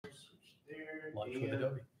Launch with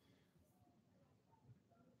Adobe.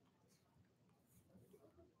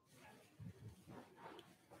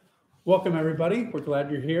 Welcome, everybody. We're glad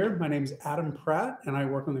you're here. My name is Adam Pratt, and I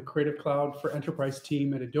work on the Creative Cloud for Enterprise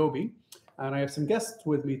team at Adobe. And I have some guests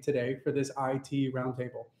with me today for this IT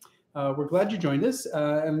roundtable. We're glad you joined us,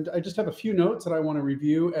 and I just have a few notes that I want to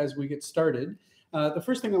review as we get started. The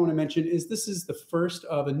first thing I want to mention is this is the first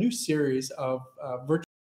of a new series of virtual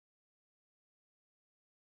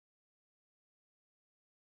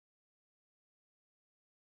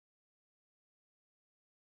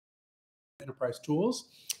enterprise tools.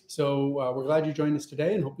 So we're glad you joined us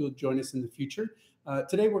today and hope you'll join us in the future.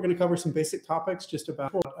 Today we're going to cover some basic topics just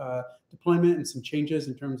about deployment and some changes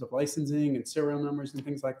in terms of licensing and serial numbers and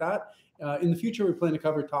things like that. In the future, we plan to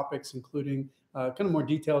cover topics including kind of more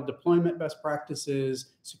detailed deployment best practices,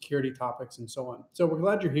 security topics, and so on. So we're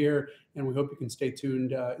glad you're here, and we hope you can stay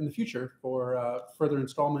tuned in the future for further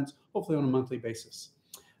installments, hopefully on a monthly basis.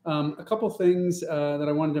 A couple things that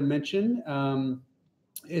I wanted to mention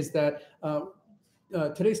is that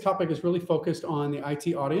today's topic is really focused on the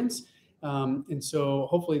IT audience. And so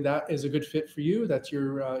hopefully that is a good fit for you. That's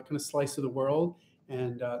your kind of slice of the world.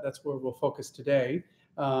 And that's where we'll focus today.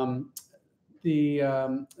 I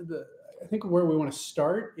think where we want to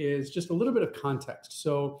start is just a little bit of context.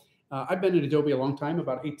 So I've been at Adobe a long time,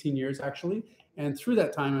 about 18 years actually. And through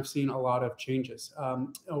that time, I've seen a lot of changes.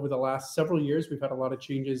 Over the last several years, we've had a lot of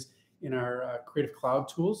changes in our Creative Cloud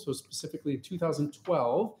tools. So specifically in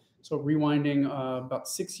 2012, so rewinding about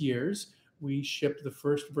 6 years, we shipped the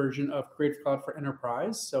first version of Creative Cloud for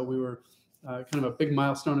Enterprise. So we were kind of a big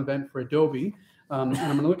milestone event for Adobe. And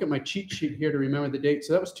I'm going to look at my cheat sheet here to remember the date.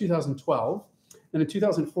 So that was 2012. Then in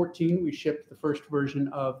 2014, we shipped the first version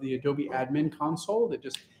of the Adobe Admin Console that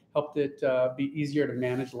just helped it be easier to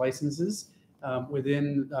manage licenses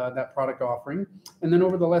within that product offering. And then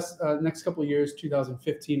over the next couple of years,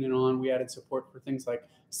 2015 and on, we added support for things like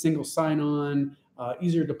single sign-on,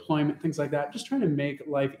 easier deployment, things like that, just trying to make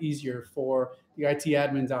life easier for the IT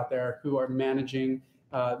admins out there who are managing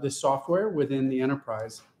this software within the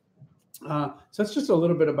enterprise. So that's just a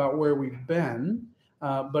little bit about where we've been,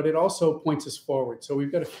 but it also points us forward. So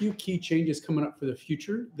we've got a few key changes coming up for the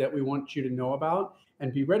future that we want you to know about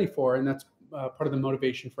and be ready for, and that's part of the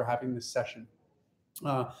motivation for having this session.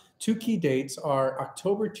 Two key dates are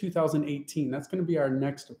October 2018. That's going to be our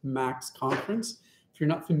next MAX conference. If you're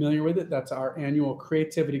not familiar with it, that's our annual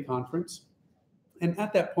creativity conference. And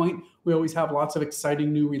at that point, we always have lots of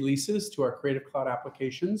exciting new releases to our Creative Cloud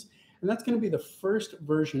applications. And that's going to be the first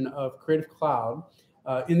version of Creative Cloud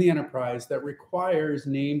in the enterprise that requires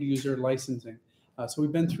named user licensing. So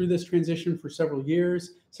we've been through this transition for several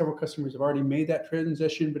years. Several customers have already made that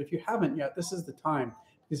transition. But if you haven't yet, this is the time.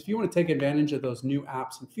 Because if you want to take advantage of those new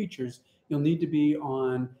apps and features, you'll need to be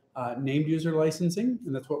on named user licensing,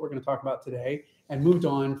 and that's what we're going to talk about today, and moved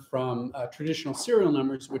on from traditional serial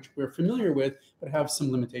numbers, which we're familiar with, but have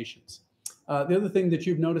some limitations. The other thing that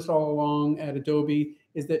you've noticed all along at Adobe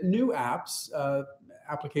is that new apps,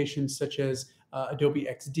 applications such as Adobe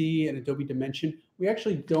XD and Adobe Dimension, we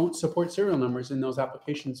actually don't support serial numbers in those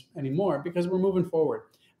applications anymore because we're moving forward.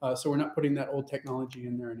 So we're not putting that old technology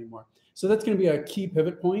in there anymore. So that's going to be a key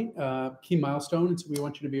pivot point, key milestone, and so we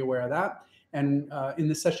want you to be aware of that. And in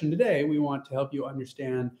this session today, we want to help you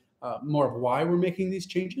understand more of why we're making these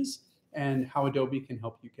changes and how Adobe can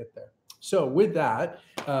help you get there. So with that,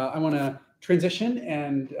 I want to transition,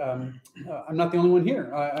 and I'm not the only one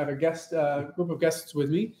here. I have a group of guests with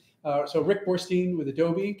me. So Rick Borstein with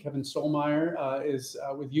Adobe, Kevin Solmeyer is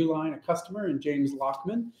with Uline, a customer, and James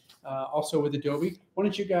Lockman, also with Adobe. Why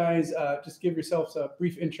don't you guys just give yourselves a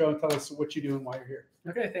brief intro and tell us what you do and why you're here.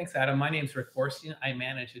 Okay, thanks, Adam. My name is Rick Borstein. I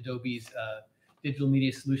manage Adobe's digital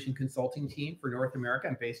media solution consulting team for North America.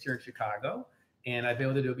 I'm based here in Chicago, and I've been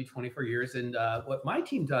with Adobe 24 years. And what my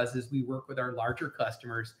team does is we work with our larger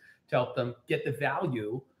customers to help them get the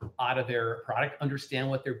value out of their product, understand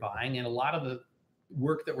what they're buying. And a lot of the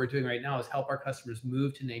work that we're doing right now is help our customers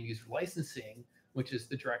move to name user licensing, which is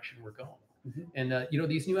the direction we're going. Mm-hmm. And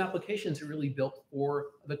these new applications are really built for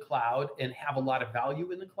the cloud and have a lot of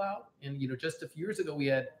value in the cloud. And just a few years ago, we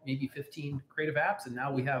had maybe 15 creative apps, and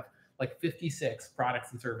now we have like 56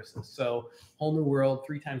 products and services. So whole new world,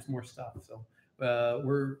 3 times more stuff. So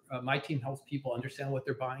my team helps people understand what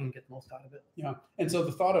they're buying and get the most out of it. Yeah, and so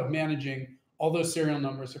the thought of managing all those serial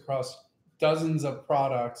numbers across dozens of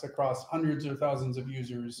products, across hundreds or thousands of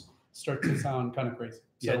users, start to sound kind of crazy.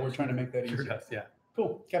 So we're trying to make that easier. Sure does, yeah.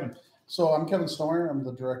 Cool, Kevin. So I'm Kevin Stoner. I'm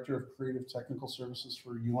the Director of Creative Technical Services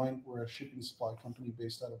for Uline. We're a shipping supply company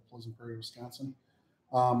based out of Pleasant Prairie, Wisconsin.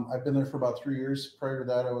 I've been there for about 3 years. Prior to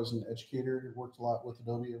that, I was an educator. Worked a lot with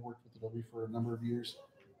Adobe. I've worked with Adobe for a number of years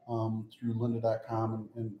through lynda.com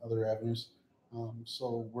and other avenues.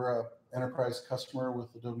 So we're a enterprise customer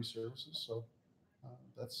with Adobe services. So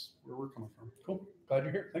that's where we're coming from. Cool. Glad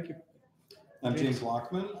you're here. Thank you. I'm James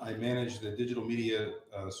Lockman. I manage the digital media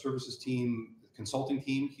services team, consulting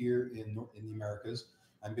team here in the Americas.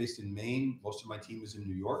 I'm based in Maine. Most of my team is in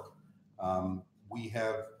New York. We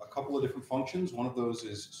have a couple of different functions. One of those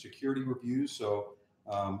is security reviews. So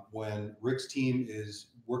when Rick's team is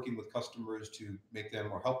working with customers to make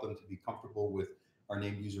them or help them to be comfortable with our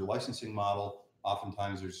named user licensing model,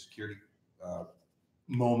 oftentimes there's security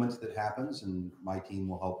moments that happens, and my team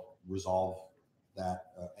will help resolve that,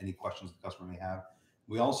 any questions the customer may have.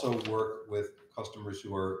 We also work with customers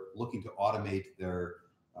who are looking to automate their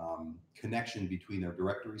connection between their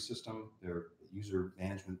directory system, their user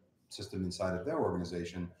management system inside of their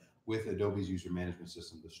organization, with Adobe's user management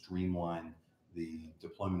system to streamline the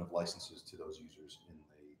deployment of licenses to those users in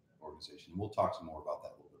the organization. We'll talk some more about that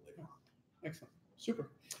a little bit later on. Excellent. Super.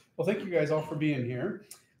 Well, thank you guys all for being here.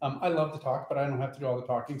 I love to talk, but I don't have to do all the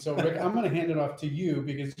talking. So Rick, I'm going to hand it off to you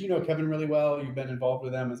because you know Kevin really well. You've been involved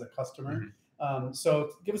with them as a customer. Mm-hmm.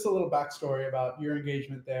 So give us a little backstory about your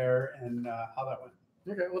engagement there and how that went.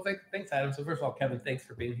 Okay, well, thanks, Adam. So first of all, Kevin, thanks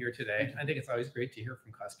for being here today. I think it's always great to hear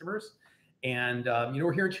from customers. And,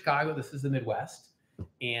 we're here in Chicago. This is the Midwest.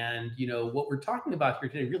 And, what we're talking about here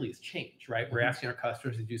today really is change, right? We're asking our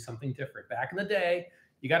customers to do something different. Back in the day,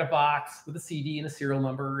 you got a box with a CD and a serial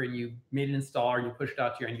number, and you made an installer, and you pushed it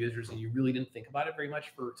out to your end users, and you really didn't think about it very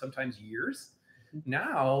much for sometimes years.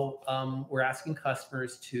 Now, we're asking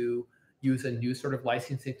customers to use a new sort of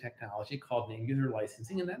licensing technology called named user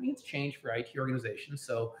licensing, and that means change for IT organizations.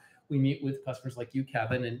 So we meet with customers like you,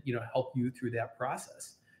 Kevin, and help you through that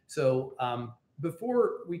process. So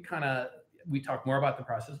before we talk more about the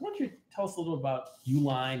process, why don't you tell us a little about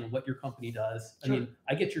Uline and what your company does? Sure. I mean,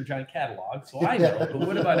 I get your giant catalog, so I know, but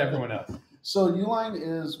what about everyone else? So Uline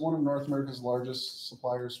is one of North America's largest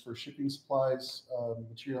suppliers for shipping supplies,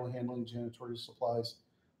 material handling, janitorial supplies.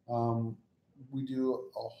 We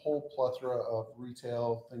do a whole plethora of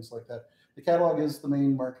retail, things like that. The catalog is the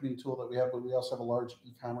main marketing tool that we have, but we also have a large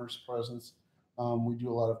e-commerce presence. We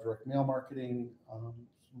do a lot of direct mail marketing.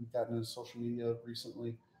 We've gotten into social media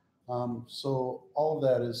recently. So all of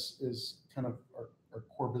that is kind of our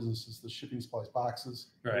core business is the shipping supplies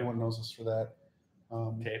boxes. Right. Everyone knows us for that.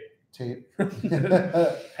 Tape.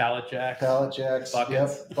 Pallet jacks. Pallet jacks.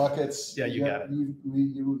 Buckets. Yep, buckets. Yeah, you got it. You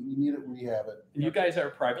need it, we have it. And you guys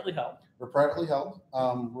are privately held. We're privately held.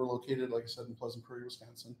 We're located, like I said, in Pleasant Prairie,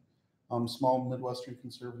 Wisconsin. Small Midwestern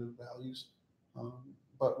conservative values,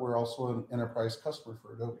 but we're also an enterprise customer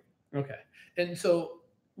for Adobe. Okay. And so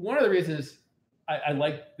one of the reasons I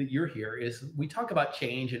like that you're here is we talk about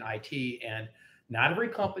change in IT, and not every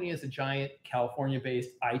company is a giant California-based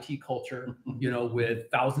IT culture,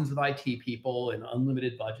 with thousands of IT people and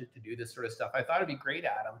unlimited budget to do this sort of stuff. I thought it'd be great,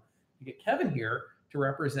 Adam, to get Kevin here to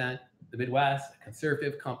represent the Midwest, a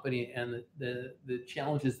conservative company, and the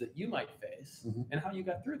challenges that you might face and how you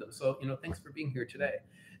got through them. So, thanks for being here today.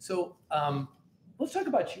 So let's talk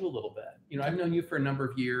about you a little bit. I've known you for a number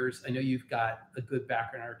of years. I know you've got a good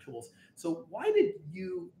background in our tools. So what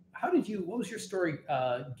was your story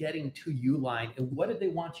getting to Uline, and what did they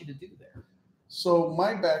want you to do there? So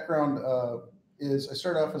my background is I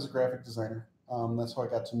started off as a graphic designer. That's how I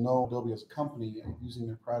got to know Adobe as a company and using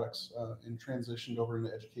their products, and transitioned over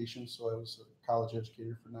into education. So I was a college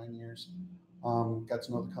educator for 9 years. Got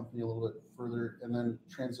to know the company a little bit further, and then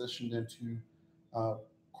transitioned into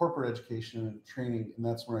corporate education and training, and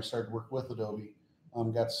that's when I started to work with Adobe.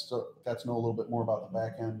 Got to know a little bit more about the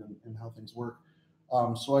back end and how things work.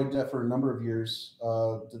 So I did for a number of years,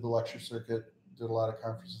 did the lecture circuit, did a lot of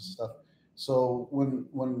conferences and stuff. So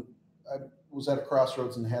when I was at a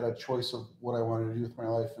crossroads and had a choice of what I wanted to do with my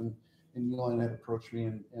life, and Uline had approached me,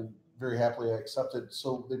 and very happily I accepted.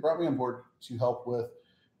 So they brought me on board to help with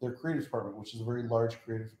their creative department, which is a very large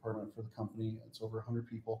creative department for the company. It's over 100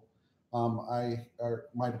 people.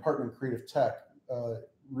 My department, creative tech,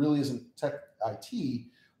 really isn't tech IT.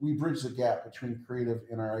 We bridge the gap between creative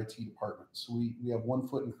and our IT department. So we have 1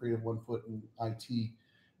 foot in creative, 1 foot in IT,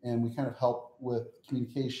 and we kind of help with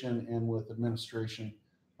communication and with administration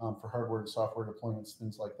for hardware and software deployments,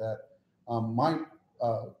 things like that. My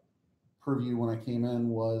purview when I came in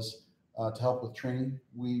was to help with training.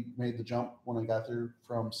 We made the jump when I got there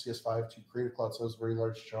from CS5 to Creative Cloud, so it was a very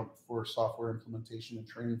large jump for software implementation and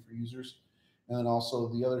training for users. And then also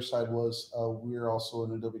the other side was we're also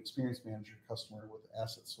an Adobe Experience Manager customer with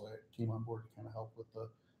assets, so I came on board to kind of help with the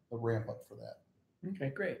ramp up for that.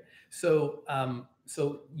 Okay, great. So,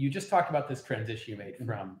 so you just talked about this transition you made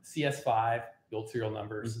from CS5, the old serial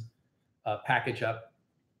numbers, package up,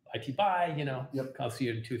 IT buy, Yep. I'll see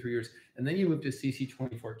you in 2 or 3 years, and then you moved to CC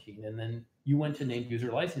 2014, and then you went to named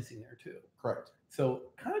user licensing there too. Correct. So,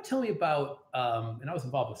 kind of tell me about, and I was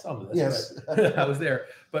involved with some of this. Yes. But I was there.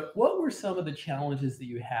 But what were some of the challenges that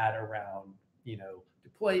you had around,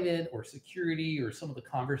 deployment or security, or some of the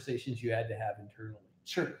conversations you had to have internally?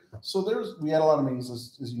 Sure. So we had a lot of meetings,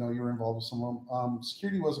 as you know, you were involved with some of them.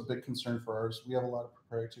 Security was a big concern for ours. We have a lot of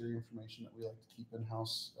proprietary information that we like to keep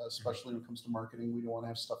in-house, especially when it comes to marketing. We don't want to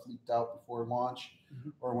have stuff leaked out before launch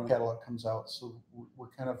or when a catalog comes out. So we're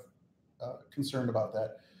kind of concerned about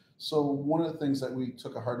that. So one of the things that we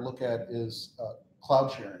took a hard look at is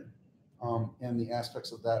cloud sharing and the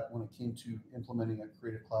aspects of that when it came to implementing a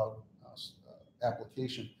Creative Cloud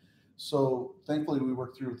application. So thankfully, we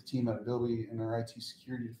worked through with the team at Adobe and our IT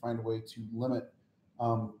security to find a way to limit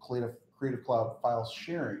Creative Cloud file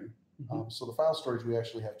sharing. So the file storage we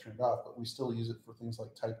actually have turned off, but we still use it for things like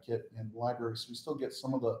Typekit and libraries. So we still get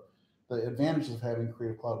some of the advantages of having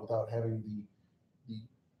Creative Cloud without having the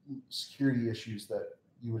security issues that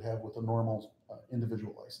you would have with a normal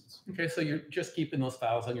individual license. Okay, so you're just keeping those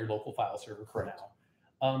files on your local file server for Correct. now.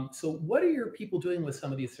 So what are your people doing with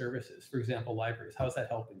some of these services? For example, libraries, how is that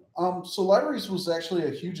helping them? So libraries was actually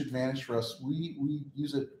a huge advantage for us. We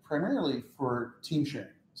use it primarily for team sharing.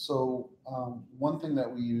 So one thing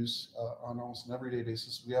that we use on almost an everyday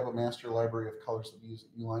basis, we have a master library of colors that we use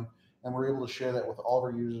at Uline, and we're able to share that with all of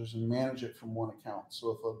our users and manage it from one account.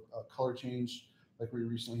 So if a color change, like we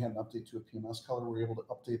recently had an update to a PMS color, we're able to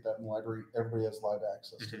update that in the library. Everybody has live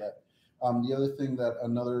access to that. The other thing that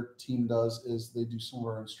another team does is they do some of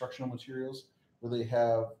our instructional materials where they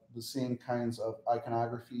have the same kinds of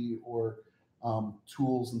iconography or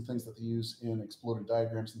tools and things that they use in exploded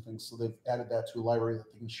diagrams and things. So they've added that to a library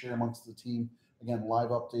that they can share amongst the team. Again, live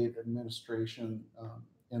update, administration,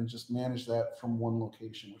 and just manage that from one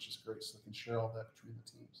location, which is great. So they can share all that between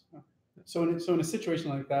the teams. So in a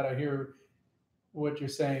situation like that, I hear what you're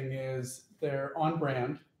saying is they're on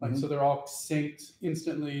brand, so they're all synced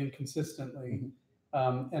instantly and consistently.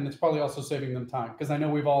 And it's probably also saving them time, because I know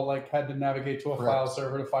we've all had to navigate to a file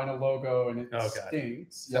server to find a logo, and it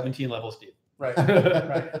stinks. 17 levels deep. Right,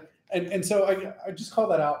 right. And so I just call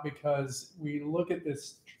that out because we look at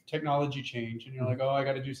this technology change and you're like, oh, I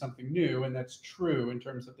got to do something new. And that's true in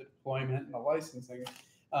terms of the deployment and the licensing.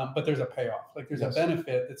 But there's a payoff. There's a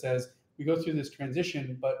benefit that says we go through this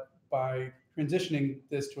transition, but by transitioning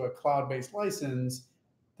this to a cloud-based license,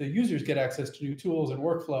 the users get access to new tools and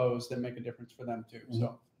workflows that make a difference for them too.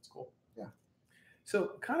 So it's cool. Yeah.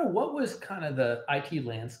 So what was the IT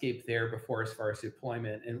landscape there before as far as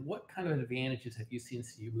deployment, and what kind of advantages have you seen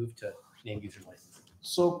since you moved to named user licensing?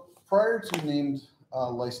 So prior to named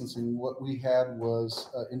licensing, what we had was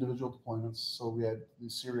individual deployments. So we had the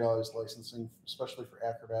serialized licensing, especially for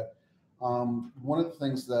Acrobat. One of the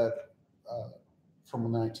things that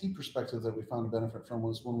from an IT perspective that we found a benefit from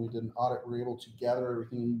was when we did an audit, we were able to gather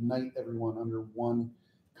everything, unite everyone under one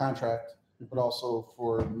contract, but also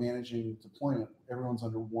for managing deployment, everyone's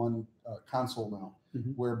under one console now,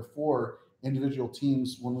 where before individual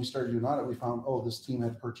teams, when we started doing audit, we found, oh, this team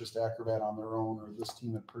had purchased Acrobat on their own, or this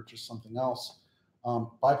team had purchased something else,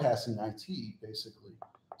 bypassing IT basically.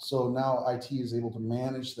 So now IT is able to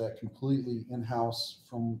manage that completely in-house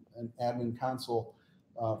from an admin console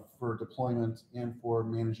for deployment and for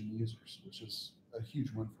managing users, which is a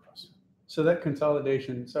huge win for us. So that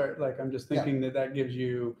consolidation, I'm just thinking that gives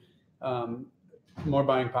you more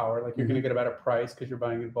buying power. You're going to get a better price because you're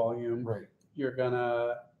buying in volume. Right. You're going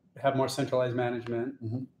to have more centralized management.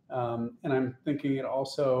 And I'm thinking it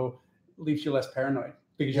also leaves you less paranoid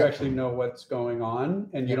because you actually know what's going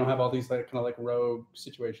on and you don't have all these rogue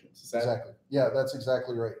situations. Exactly. Yeah, that's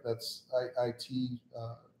exactly right. That's IT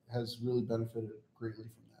has really benefited greatly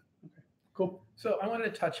from that. Okay, cool. So I wanted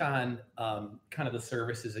to touch on the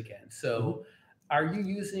services again. So are you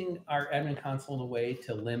using our admin console in a way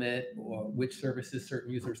to limit which services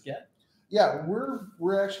certain users get? Yeah,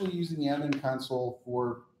 we're actually using the admin console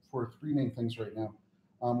for three main things right now.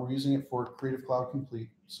 We're using it for Creative Cloud Complete.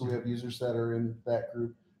 So we have users that are in that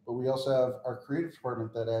group, but we also have our creative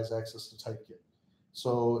department that has access to Typekit.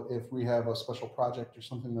 So if we have a special project or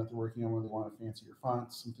something that they're working on where they want a fancier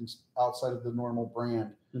font, something outside of the normal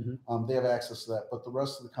brand, they have access to that. But the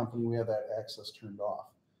rest of the company, we have that access turned off.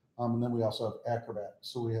 And then we also have Acrobat.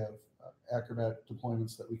 So we have Acrobat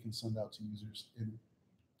deployments that we can send out to users. And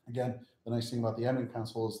again, the nice thing about the admin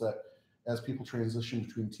console is that as people transition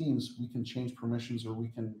between teams, we can change permissions or we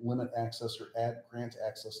can limit access or grant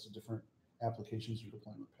access to different applications or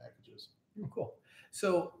deployment packages. Oh, cool.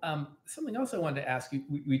 So something else I wanted to ask you,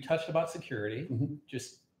 we touched about security,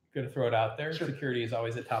 just going to throw it out there. Sure. Security is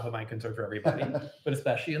always a top of mind concern for everybody, but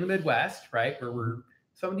especially in the Midwest, right? Where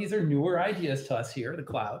some of these are newer ideas to us here, the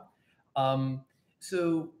cloud.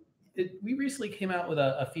 So we recently came out with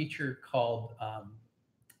a feature called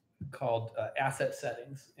asset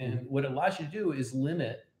settings. And what it allows you to do is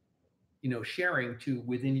limit, sharing to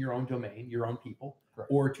within your own domain, your own people,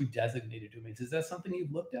 or to designated domains. Is that something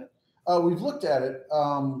you've looked at? We've looked at it.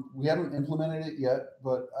 We haven't implemented it yet,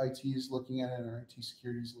 but IT is looking at it, and our IT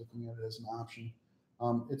security is looking at it as an option.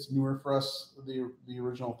 It's newer for us. The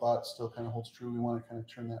original thought still kind of holds true. We want to kind of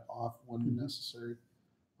turn that off when necessary.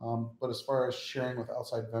 But as far as sharing with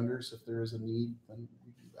outside vendors, if there is a need, then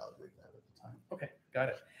we can evaluate that at the time. Okay, got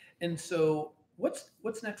it. And so what's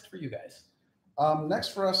next for you guys? Next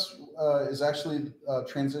for us is actually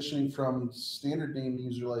transitioning from standard name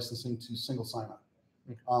user licensing to single sign-on.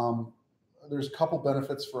 There's a couple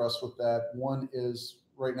benefits for us with that. One is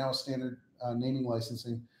right now standard naming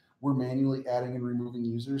licensing, we're manually adding and removing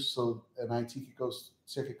users. So an IT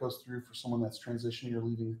ticket goes through for someone that's transitioning or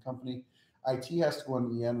leaving the company. IT has to go into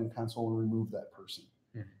the admin console and remove that person.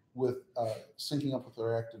 With syncing up with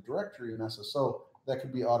our Active Directory and SSO, that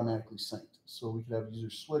could be automatically synced. So we could have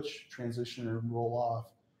users switch, transition, or roll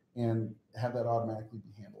off, and have that automatically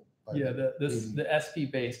be handled. Yeah, the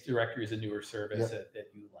SP-based directory is a newer service at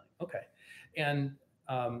Uline. Okay, and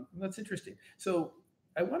that's interesting. So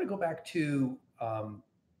I want to go back to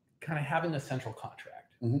kind of having a central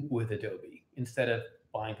contract with Adobe instead of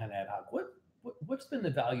buying kind of ad hoc. What's been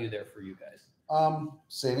the value there for you guys?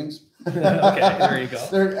 Savings. Okay, there you go.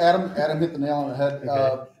 Adam hit the nail on the head.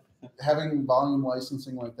 Okay. Having volume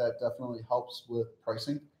licensing like that definitely helps with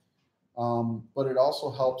pricing, but it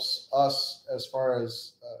also helps us as far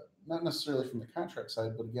as not necessarily from the contract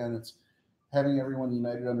side, but again, it's having everyone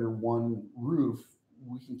united under one roof.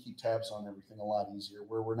 We can keep tabs on everything a lot easier,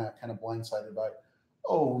 where we're not kind of blindsided by,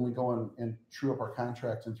 when we go in and true up our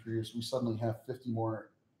contract in 3 years, we suddenly have 50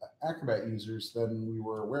 more Acrobat users than we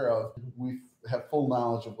were aware of. We have full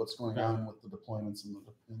knowledge of what's going on with the deployments in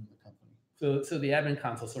the company. So the admin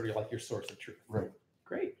console is sort of like your source of truth. Right.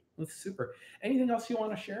 Great. That's super. Anything else you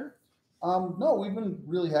want to share? No, we've been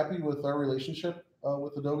really happy with our relationship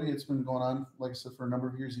with Adobe. It's been going on, like I said, for a number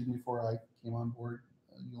of years. Even before I came on board,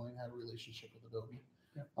 Uline had a relationship with Adobe.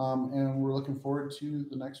 And we're looking forward to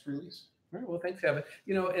the next release. All right. Well, thanks, Evan.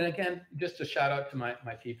 And again, just a shout out to my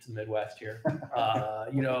peeps in the Midwest here.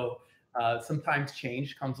 Sometimes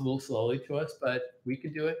change comes a little slowly to us, but we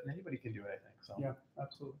can do it, and anybody can do it, I think. So yeah,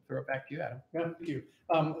 absolutely. Throw it back to you, Adam. Yeah, thank you.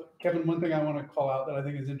 Kevin, one thing I want to call out that I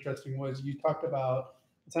think is interesting was you talked about,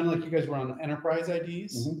 it sounded like you guys were on enterprise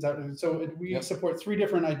IDs. So we support 3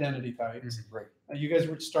 different identity types. Right. You guys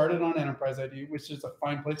were started on enterprise ID, which is a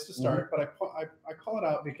fine place to start, but I call it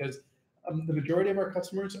out because the majority of our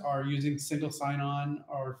customers are using single sign-on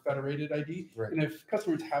or federated ID. Right. And if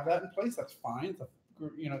customers have that in place, that's fine.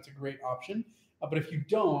 It's a great option. But if you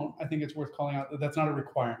don't, I think it's worth calling out that that's not a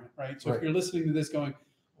requirement, right? So if you're listening to this going,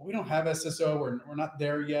 well, we don't have SSO, we're not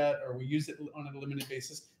there yet, or we use it on a limited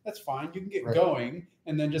basis, that's fine. You can get going.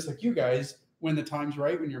 And then just like you guys, when the time's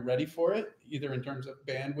right, when you're ready for it, either in terms of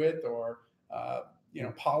bandwidth or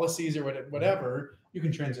policies or whatever, you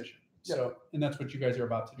can transition. So, and that's what you guys are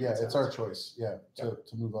about to do. Yeah, it's our choice. To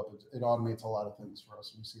move up. It automates a lot of things for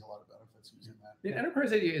us. We see a lot of benefits using that. The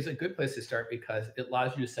enterprise ID is a good place to start because it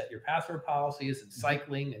allows you to set your password policies and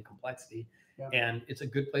cycling and complexity. And it's a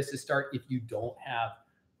good place to start if you don't have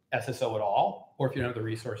SSO at all, or if you don't have the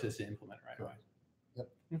resources to implement it right away.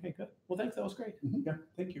 Okay, good. Well, thanks. That was great. Yeah,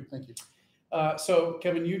 thank you. Thank you. So,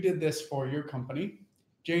 Kevin, you did this for your company.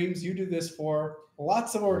 James, you do this for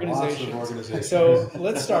lots of organizations. So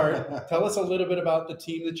let's start. Tell us a little bit about the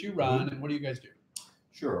team that you run and what do you guys do?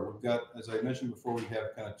 Sure. We've got, as I mentioned before, we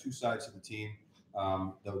have kind of 2 sides of the team.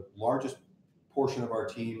 The largest portion of our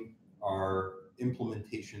team are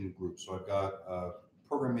implementation groups. So I've got a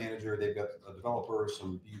program manager, they've got a developer,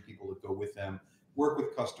 some BU people that go with them, work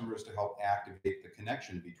with customers to help activate the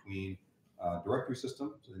connection between directory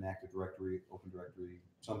system, so an Active Directory, Open Directory,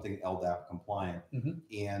 something LDAP compliant,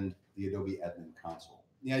 and the Adobe Admin Console.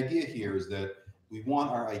 The idea here is that we want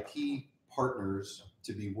our IT partners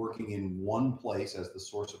to be working in one place as the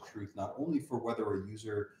source of truth, not only for whether a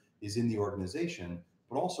user is in the organization,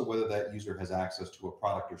 but also whether that user has access to a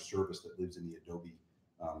product or service that lives in the Adobe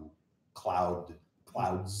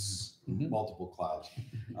clouds, multiple clouds.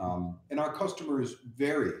 And our customers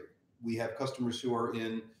vary. We have customers who are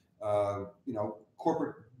in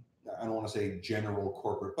corporate, I don't want to say general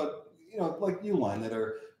corporate, but like Uline that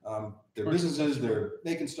are, they're businesses, they're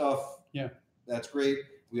making stuff. Yeah. That's great.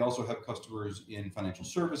 We also have customers in financial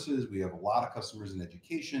services. We have a lot of customers in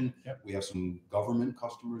education. Yep. We have some government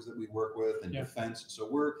customers that we work with and Yeah. defense. So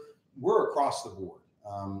we're across the board.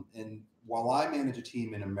 And while I manage a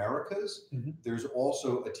team in Americas, Mhm. there's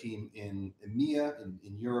also a team in EMEA,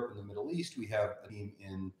 in Europe and the Middle East. We have a team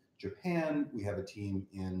in Japan. We have a team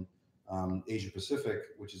in Asia Pacific,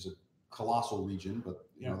 which is a colossal region, but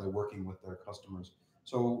you know, they're working with their customers.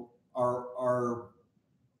 So our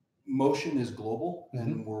motion is global,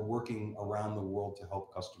 and we're working around the world to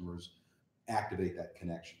help customers activate that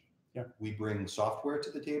connection. Yeah. We bring software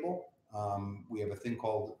to the table. We have a thing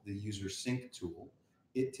called the user sync tool.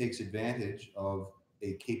 It takes advantage of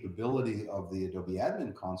a capability of the Adobe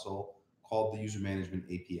Admin Console called the User Management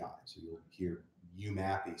API. So you'll hear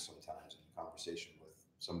UMAPI sometimes in conversation with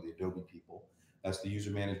some of the Adobe people. That's the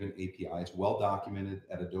User Management API. It's well documented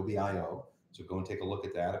at Adobe I/O. So go and take a look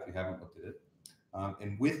at that if you haven't looked at it.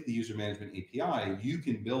 And with the User Management API, you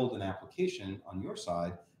can build an application on your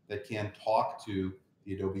side that can talk to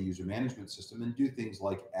the Adobe User Management System and do things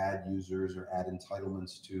like add users or add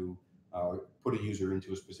entitlements to put a user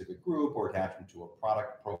into a specific group or attach them to a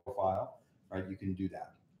product profile, right? You can do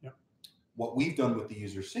that. Yep. What we've done with the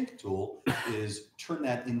User Sync tool is turn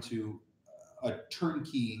that into a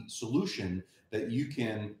turnkey solution that you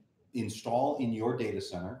can install in your data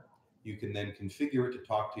center. You can then configure it to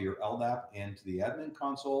talk to your LDAP and to the admin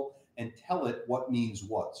console and tell it what means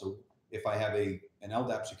what. So if I have an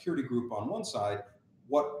LDAP security group on one side,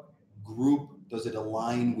 what group does it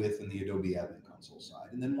align with in the Adobe Admin Console side?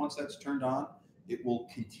 And then once that's turned on, it will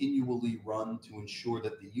continually run to ensure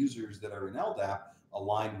that the users that are in LDAP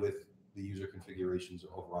align with the user configurations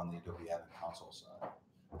over on the Adobe Admin Console side.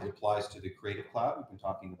 It applies to the Creative Cloud. We've been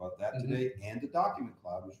talking about that today, and the Document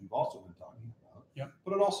Cloud, which we've also been talking about. Yep.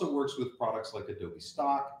 But it also works with products like Adobe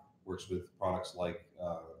Stock, works with products like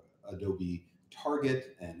Adobe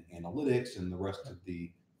Target and Analytics and the rest of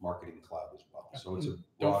the Marketing Cloud as well. So it's a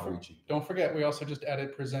broad reaching. Don't forget, we also just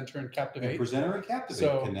added Presenter and Captivate. And Presenter and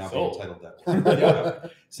Captivate can now be entitled that way. Yeah.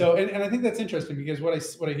 So, and I think that's interesting because what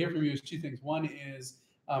I hear from you is two things. One is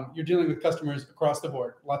you're dealing with customers across the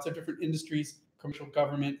board, lots of different industries, commercial,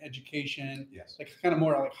 government, education, Yes. like kind of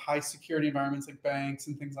more like high security environments like banks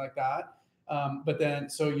and things like that. But then,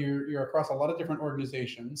 so you're across a lot of different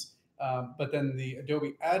organizations. But then the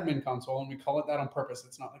Adobe Admin Console, and we call it that on purpose.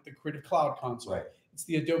 It's not like the Creative Cloud console. Right. It's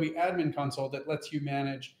the Adobe Admin Console that lets you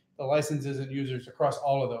manage the licenses and users across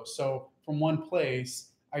all of those. So from one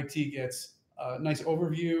place, IT gets a nice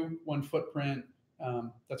overview, one footprint.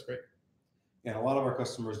 That's great. And a lot of our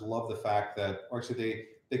customers love the fact that, or actually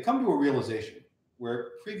they come to a realization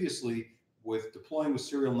where previously with deploying with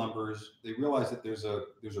serial numbers, they realize that there's a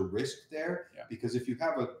risk there, because if you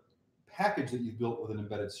have a package that you built with an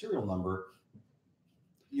embedded serial number,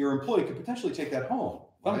 your employee could potentially take that home.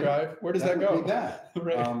 Thumb drive, where does that would go? be bad.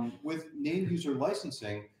 Right. With named user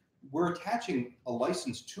licensing, we're attaching a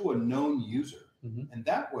license to a known user. And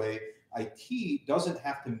that way, IT doesn't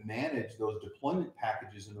have to manage those deployment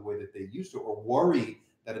packages in the way that they used to, or worry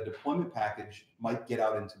that a deployment package might get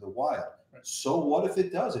out into the wild. Right. So what if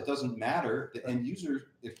it does? It doesn't matter. The end user,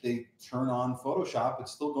 if they turn on Photoshop,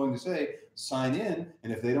 it's still going to say sign in.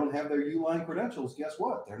 And if they don't have their Uline credentials, guess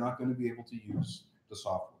what? They're not going to be able to use the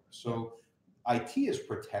software. So IT is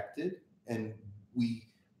protected, and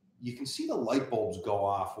you can see the light bulbs go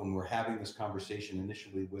off when we're having this conversation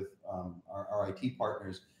initially with our IT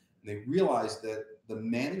partners. They realize that the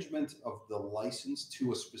management of the license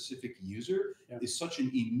to a specific user is such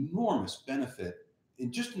an enormous benefit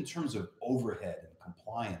in terms of overhead and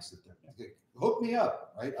compliance that they're hook me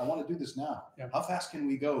up, right? I want to do this now. How fast can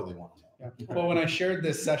we go? They want to know. Well, when I shared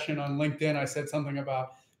this session on LinkedIn, I said something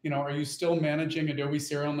about, are you still managing Adobe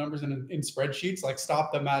serial numbers in spreadsheets? Like,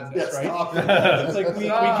 stop the madness, right? Stop. It's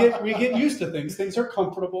like we get used to things. Things are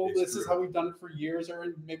comfortable. It's This is how we've done it for years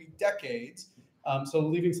or maybe decades. So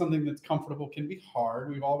leaving something that's comfortable can be hard.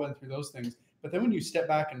 We've all been through those things. But then when you step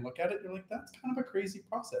back and look at it, you're like, that's kind of a crazy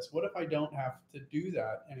process. What if I don't have to do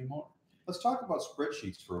that anymore? Let's talk about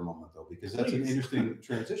spreadsheets for a moment, though, because that's an interesting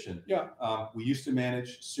transition. We used to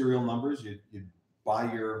manage serial numbers. You'd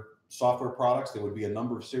buy your software products. There would be a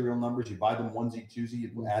number of serial numbers. You buy them onesie, twosie,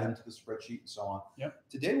 you'd add them to the spreadsheet and so on.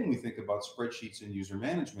 Today, when we think about spreadsheets and user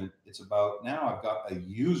management, it's about now I've got a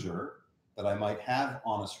user that I might have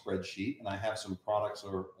on a spreadsheet, and I have some products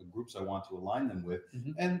or groups I want to align them with.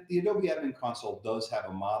 And the Adobe Admin Console does have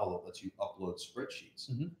a model that lets you upload spreadsheets.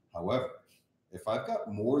 However, if I've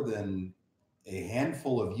got more than a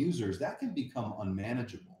handful of users, that can become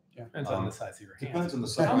unmanageable. Depends on the size of your hand. Depends on the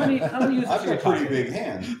size. How many users I've are you got pretty talking? big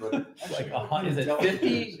hands, but Like actually, is it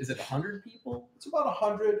 50? Is it 100 people? It's about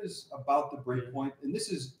 100 is about the break point, and this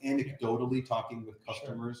is anecdotally talking with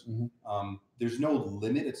customers. Sure. There's no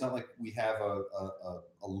limit. It's not like we have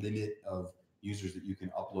a limit of users that you can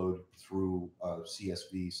upload through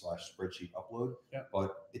CSV/spreadsheet upload. Yeah.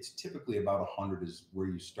 But it's typically about 100 is where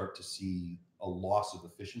you start to see a loss of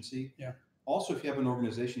efficiency. Yeah. Also, if you have an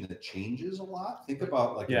organization that changes a lot, think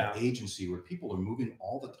about like an agency where people are moving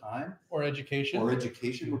all the time. Or education. Or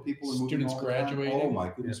education where people are moving Students all the graduating. time. Oh my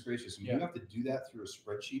goodness gracious. And you have to do that through a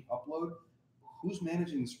spreadsheet upload. Who's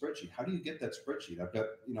managing the spreadsheet? How do you get that spreadsheet? I've got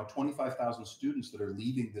 25,000 students that are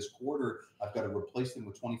leaving this quarter. I've got to replace them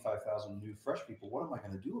with 25,000 new fresh people. What am I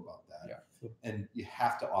going to do about that? Yeah. And you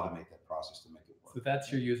have to automate that process to make it work. So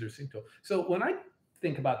that's your user sync tool. So when I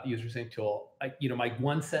think about the user sync tool, my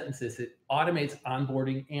one sentence is it automates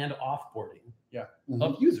onboarding and offboarding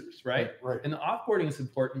of users, right? Right. And the offboarding is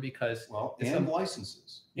important because and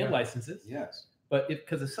licenses. Licenses. Yes. But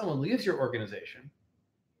because if someone leaves your organization,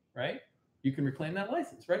 right, you can reclaim that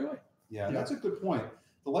license right away. Yeah, that's a good point.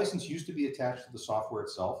 The license used to be attached to the software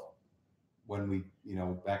itself when we,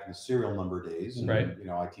 back in the serial number days, right?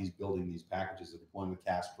 IT's building these packages that deploy with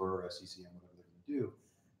Casper or SCCM, whatever they're going to do.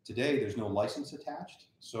 Today, there's no license attached.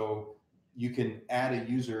 So you can add a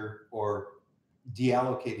user or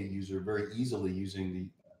deallocate a user very easily using the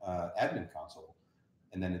admin console.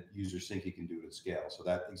 And then at user sync, you can do it at scale. So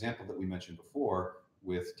that example that we mentioned before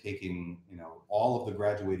with taking, all of the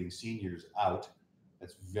graduating seniors out,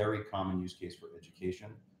 that's very common use case for education.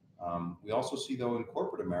 We also see though in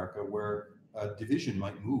corporate America where a division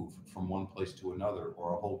might move from one place to another,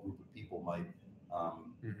 or a whole group of people might,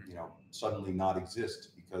 suddenly not exist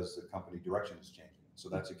because the company direction is changing. So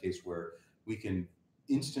that's a case where we can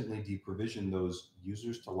instantly deprovision those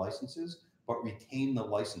users to licenses, but retain the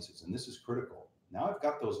licenses. And this is critical. Now I've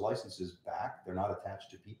got those licenses back. They're not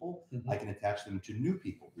attached to people. I can attach them to new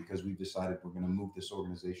people because we've decided we're going to move this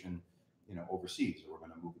organization, overseas, or we're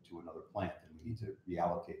going to move it to another plant, and we need to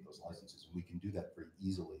reallocate those licenses. And we can do that very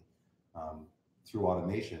easily through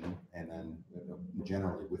automation, and then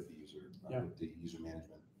generally with the user, with the user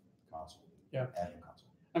management console, admin console.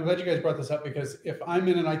 I'm glad you guys brought this up, because if I'm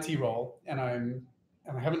in an IT role and I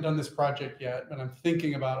haven't done this project yet, but I'm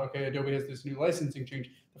thinking about, okay, Adobe has this new licensing change.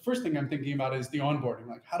 The first thing I'm thinking about is the onboarding.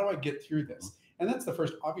 Like, how do I get through this? And that's the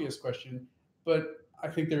first obvious question. But I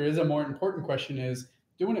think there is a more important question is,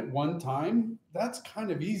 doing it one time, that's kind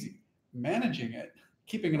of easy. Managing it,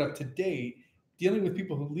 keeping it up to date, dealing with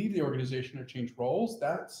people who leave the organization or change roles,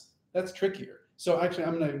 that's trickier. So actually,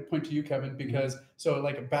 I'm going to point to you, Kevin, because so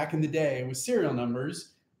like back in the day with serial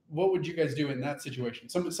numbers, what would you guys do in that situation?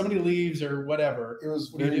 Somebody leaves or whatever. It was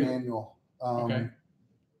very manual.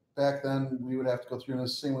 Back then, we would have to go through in the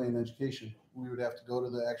same way in education. We would have to go to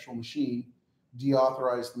the actual machine,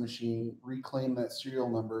 deauthorize the machine, reclaim that serial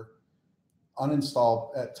number,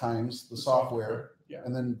 uninstall at times the software,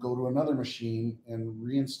 and then go to another machine and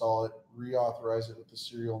reinstall it, reauthorize it with the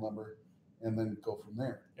serial number, and then go from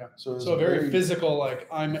there. Yeah. So a very physical, like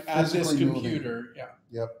I'm at this computer. Moving. Yeah.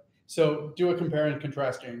 Yep. So do a compare and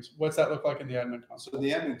contrast, James. What's that look like in the admin console? So in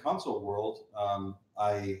the admin console world,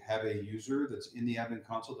 I have a user that's in the admin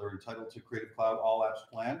console. They're entitled to Creative Cloud All Apps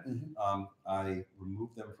Plan. I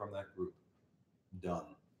remove them from that group.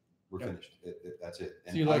 Done. We're finished. That's it.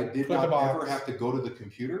 And so I did not ever have to go to the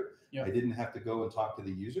computer. I didn't have to go and talk to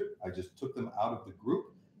the user. I just took them out of the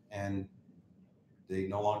group, and they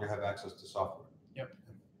no longer have access to software.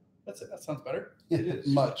 That's it. That sounds better. It is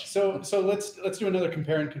much. So let's do another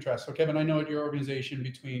compare and contrast. So Kevin, I know at your organization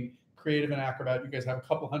between Creative and Acrobat, you guys have a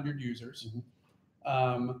couple hundred users.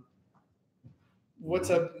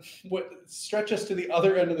 Stretch us to the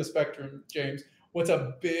other end of the spectrum, James. What's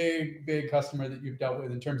a big customer that you've dealt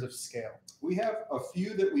with in terms of scale? We have a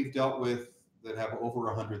few that we've dealt with that have over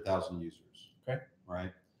 100,000 users. Okay.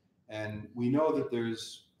 Right. And we know that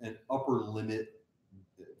there's an upper limit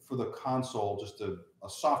for the console, just a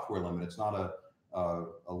software limit. It's not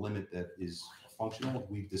a limit that is functional.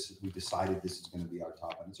 We decided this is going to be our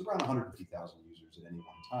top end. It's around 150,000 users at any one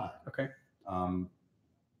time. Okay.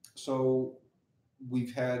 So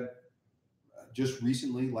we've had just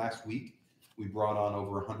recently, last week, we brought on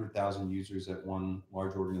over 100,000 users at one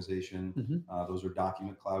large organization. Those are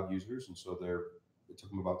document cloud users, and so it took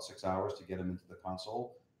them about 6 hours to get them into the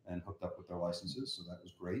console and hooked up with their licenses. So that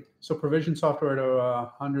was great. So provision software to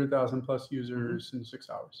 100,000 plus users in 6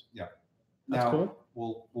 hours. Yeah. That's now,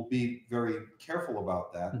 cool. We'll be very careful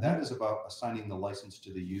about that. That is about assigning the license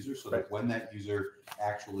to the user, so that when that user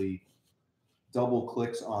actually double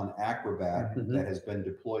clicks on Acrobat Mhm. that has been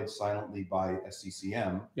deployed silently by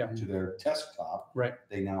SCCM Yeah. to their desktop, Right.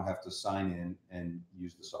 they now have to sign in and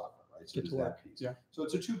use the software, right? So Get there's to that work. piece. Yeah. So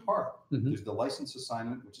it's a two-part. Mhm. There's the license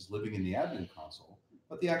assignment, which is living in the admin console,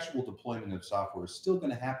 but the actual deployment of software is still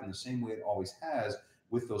going to happen the same way it always has,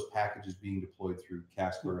 with those packages being deployed through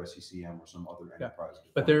Casper, SCCM, or some other enterprise.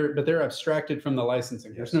 But they're abstracted from the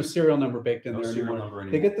licensing. There's no Yes. serial number baked in No there serial anymore. number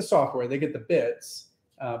They anymore. get the software, they get the bits,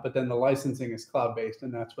 but then the licensing is cloud-based,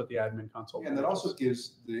 and that's what the admin console. Yeah, and that manages. also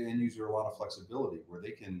gives the end user a lot of flexibility, where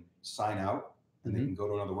they can sign out and they can go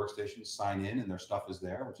to another workstation, sign in, and their stuff is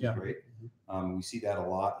there, which is Yeah. great. We see that a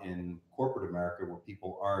lot in corporate America, where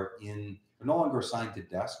people they're no longer assigned to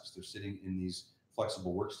desks. They're sitting in these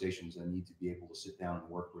flexible workstations and need to be able to sit down and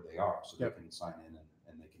work where they are, so Yep. they can sign in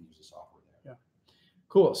and they can use the software there.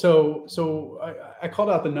 Cool. So I called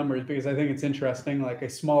out the numbers because I think it's interesting. Like a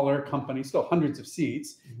smaller company, still hundreds of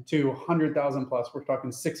seats, to 100,000 plus. We're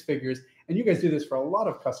talking six figures, and you guys do this for a lot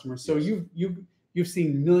of customers. So Yes. you've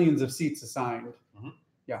seen millions of seats assigned. Mhm.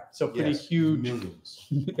 Yeah. So pretty Yes, huge. millions.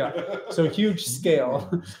 Yeah. So huge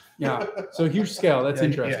scale. Yeah. So huge scale. That's Yeah,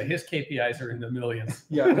 interesting. his KPIs are in the millions.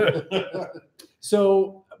 Yeah.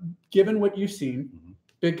 So given what you've seen, Mhm.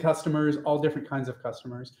 big customers, all different kinds of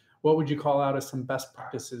customers, what would you call out as some best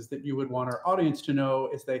practices that you would want our audience to know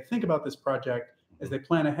as they think about this project, as they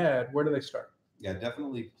plan ahead? Where do they start? Yeah,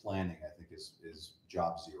 definitely planning, I think, is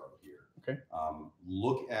job zero here. Okay.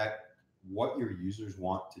 Look at what your users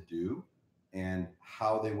want to do and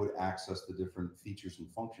how they would access the different features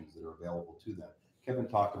and functions that are available to them. Kevin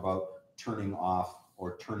talked about turning off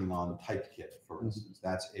or turning on Typekit, for instance.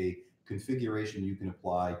 That's a configuration you can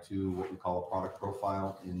apply to what we call a product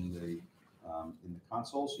profile in the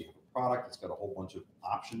console. So you have a product, it's got a whole bunch of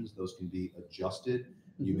options. Those can be adjusted.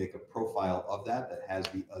 You make a profile of that has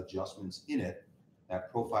the adjustments in it.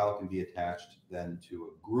 That profile can be attached then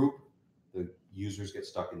to a group. The users get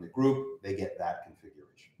stuck in the group, they get that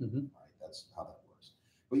configuration. Right? That's how that works.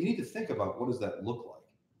 But you need to think about, what does that look like?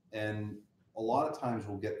 And a lot of times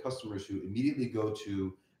we'll get customers who immediately go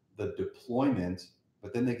to the deployment,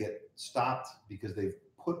 but then they get stopped because they've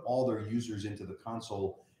put all their users into the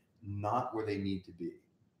console not where they need to be.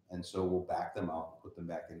 And so we'll back them out and put them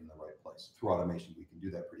back in the right place. Through automation, we can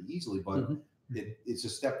do that pretty easily, but it's a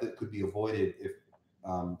step that could be avoided if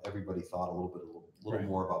everybody thought a little Right.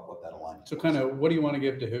 more about what that alignment So was. kind of, what do you want to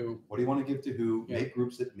give to who? What do you want to give to who? Yeah. Make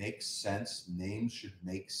groups that make sense. Names should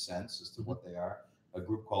make sense as to what they are. A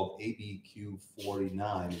group called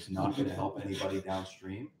ABQ49 is not going to help anybody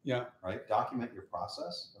downstream. Yeah. Right. Document your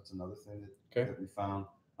process. That's another thing that we found.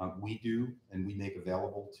 We do, and we make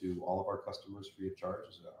available to all of our customers free of charge,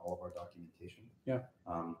 all of our documentation. Yeah.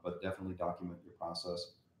 But definitely document your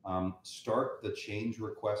process. Start the change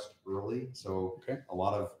request early. So a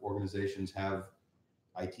lot of organizations have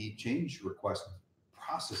IT change request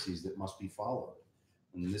processes that must be followed.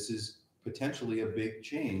 And this is potentially a big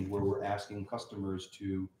change where we're asking customers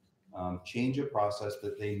to change a process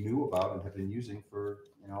that they knew about and have been using for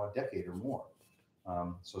a decade or more.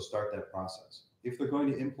 So start that process. If they're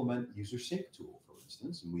going to implement user sync tool, for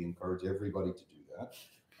instance, and we encourage everybody to do that,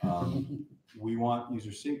 we want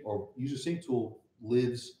user sync tool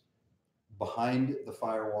lives behind the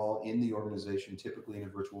firewall in the organization, typically in a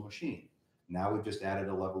virtual machine. Now we've just added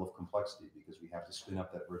a level of complexity because we have to spin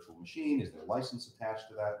up that virtual machine. Is there license attached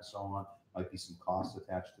to that and so on? Might be some costs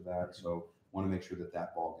attached to that. So want to make sure that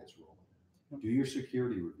that ball gets rolling. Do your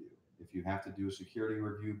security review. If you have to do a security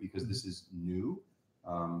review because this is new,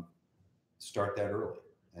 start that early.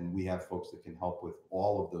 And we have folks that can help with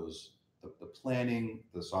all of those, the planning,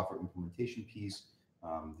 the software implementation piece,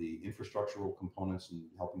 the infrastructural components and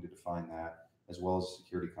helping to define that, as well as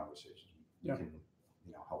security conversations. We can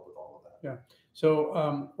help with all of that. Yeah.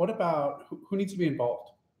 So what about who needs to be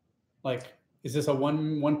involved? Like, is this a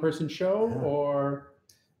one person show or?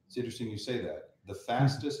 It's interesting you say that. The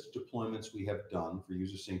fastest deployments we have done for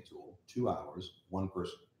user sync tool, 2 hours, one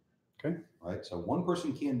person. Okay. Right. So one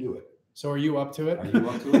person can do it. So are you up to it? Are you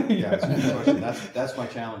up to it? Yeah, that's a good question. That's my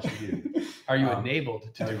challenge to you. Are you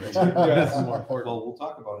enabled to do it? Yeah. That's more important. Well, we'll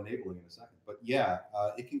talk about enabling in a second. But yeah,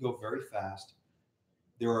 it can go very fast.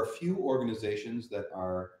 There are a few organizations that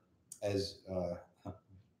are as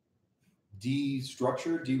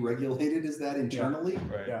destructured, deregulated as that internally.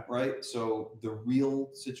 Right. Yeah. Right. So the real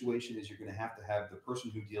situation is you're going to have the person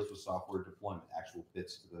who deals with software deployment, actual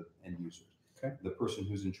bits to the end users. Okay. The person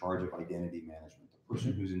who's in charge of identity management, the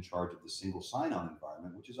person who's in charge of the single sign-on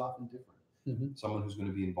environment, which is often different. Someone who's going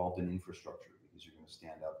to be involved in infrastructure because you're going to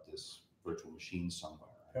stand up this virtual machine somewhere.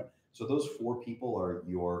 Right? Yep. So those 4 people are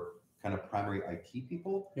your kind of primary IT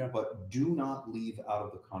people, but do not leave out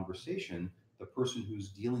of the conversation the person who's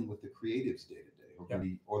dealing with the creatives day to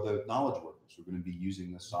day, or the knowledge workers who are going to be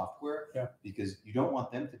using the software, because you don't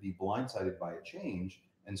want them to be blindsided by a change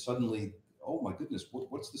and suddenly, oh my goodness,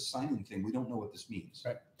 what's the signing thing? We don't know what this means.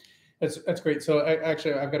 Right. That's great. So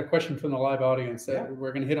actually, I've got a question from the live audience that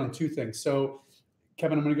we're going to hit on two things. So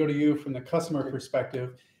Kevin, I'm going to go to you from the customer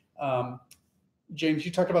perspective. James,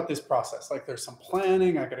 you talked about this process, like there's some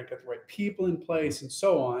planning, I got to get the right people in place and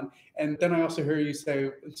so on. And then I also hear you say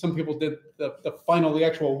some people did the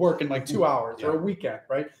actual work in like 2 hours or a weekend,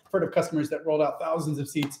 right? I've heard of customers that rolled out thousands of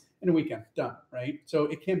seats in a weekend, done, right? So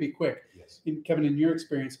it can be quick. Yes. Kevin, in your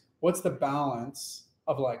experience, what's the balance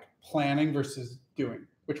of like planning versus doing?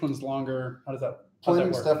 Which one's longer? How does that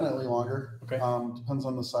Planning's definitely longer. Okay. Depends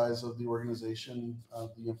on the size of the organization,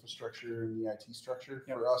 the infrastructure, and the IT structure.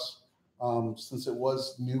 For us, since it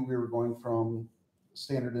was new, we were going from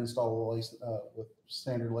standard install with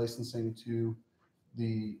standard licensing to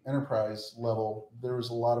the enterprise level. There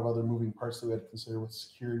was a lot of other moving parts that we had to consider with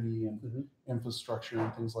security and infrastructure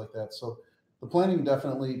and things like that. So the planning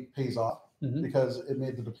definitely pays off because it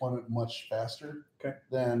made the deployment much faster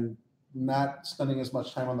than not spending as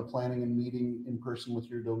much time on the planning and meeting in person with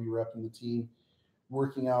your Adobe rep and the team,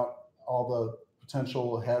 working out all the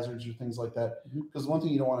potential hazards or things like that. Because one thing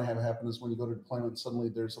you don't want to have happen is when you go to deployment, suddenly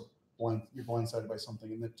there's you're blindsided by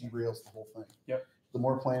something and that derails the whole thing. The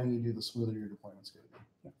more planning you do, the smoother your deployment's going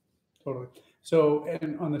to be. Totally. So,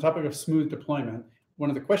 and on the topic of smooth deployment, one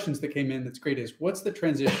of the questions that came in that's great is, what's the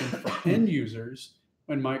transition for end users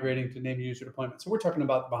when migrating to named user deployment? So we're talking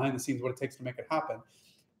about behind the scenes, what it takes to make it happen.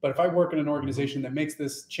 But if I work in an organization that makes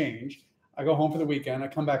this change, I go home for the weekend, I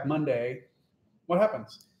come back Monday, what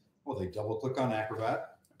happens? Well, they double click on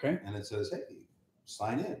Acrobat, and it says, hey,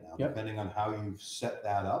 sign in. Now, depending on how you've set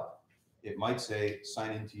that up, it might say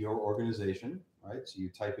sign into your organization, right? So you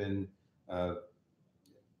type in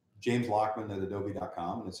James Lockman at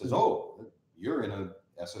adobe.com, and it says, oh, you're in a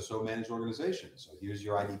SSO managed organization. So here's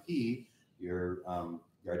your IDP, your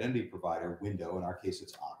identity provider window. In our case,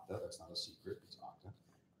 it's Okta. That's not a secret. It's Okta.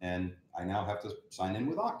 And I now have to sign in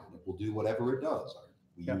with Okta. It will do whatever it does.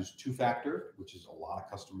 We use two-factor, which is a lot of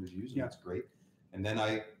customers use, and that's great. And then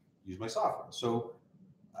I use my software. So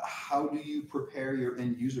how do you prepare your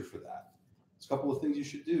end user for that? There's a couple of things you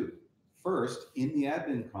should do. First, in the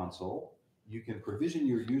admin console, you can provision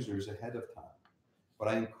your users ahead of time. But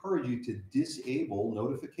I encourage you to disable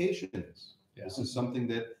notifications. This is something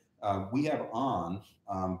that we have on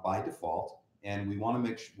by default. And we want to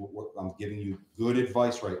make sure, I'm giving you good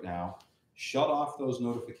advice right now, shut off those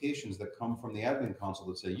notifications that come from the admin console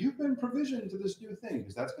that say, you've been provisioned to this new thing,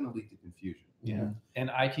 because that's going to lead to confusion.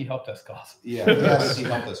 And IT help desk calls. IT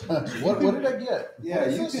help desk calls. What did I get?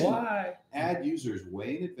 You can add users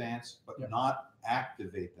way in advance, but not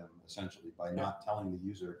activate them, essentially, by not telling the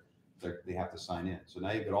user that they have to sign in. So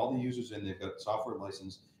now you've got all the users in, they've got software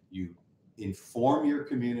license, you inform your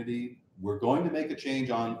community, we're going to make a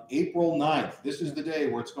change on April 9th. This is the day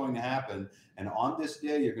where it's going to happen. And on this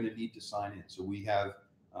day, you're going to need to sign in. So we have,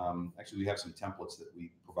 actually, we have some templates that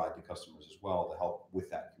we provide to customers as well to help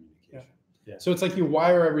with that communication. So it's like you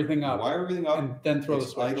wire everything up. And then throw the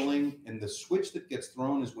switch. Idling, and the switch that gets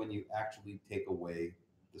thrown is when you actually take away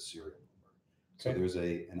the serial number. So there's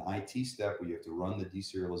an IT step where you have to run the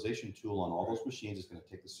deserialization tool on all those machines. It's going to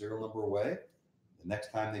take the serial number away. The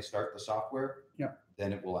next time they start the software,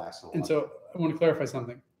 then it will ask a lot. And so I want to clarify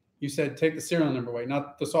something. You said take the serial number away,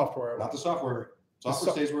 not the software. Not the software.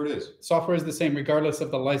 Software stays where it is. Software is the same regardless of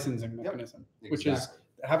the licensing mechanism, which is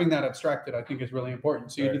having that abstracted, I think, is really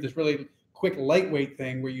important. So you do this really quick, lightweight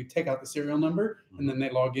thing where you take out the serial number and then they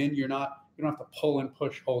log in. You don't have to pull and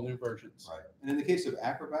push whole new versions. Right. And in the case of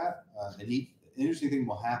Acrobat, an interesting thing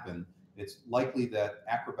will happen. It's likely that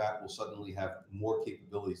Acrobat will suddenly have more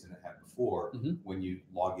capabilities than it had before when you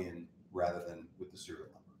log in rather than with the serial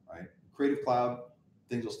number, right? Creative Cloud,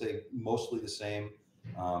 things will stay mostly the same.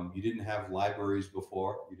 You didn't have libraries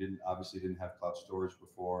before. You obviously didn't have cloud storage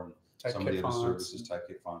before, and some of the other services,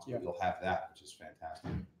 typekit fonts, but you'll have that, which is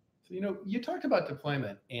fantastic. So, you talked about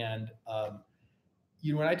deployment, and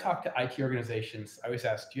when I talk to IT organizations, I always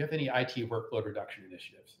ask, do you have any IT workload reduction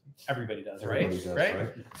initiatives? Everybody does, right?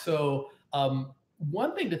 So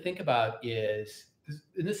one thing to think about is,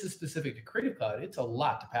 and this is specific to Creative Cloud, it's a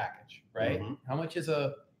lot to package, right? How much is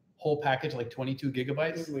a whole package, like 22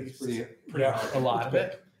 gigabytes? It's pretty a lot of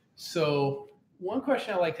it. So one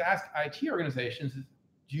question I like to ask IT organizations is,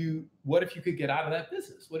 what if you could get out of that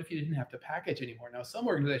business? What if you didn't have to package anymore? Now, some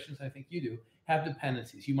organizations, I think you do, have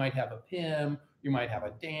dependencies. You might have a PIM, you might have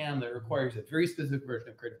a DAM that requires a very specific version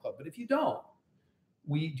of Creative Cloud. But if you don't,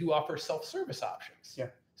 we do offer self-service options.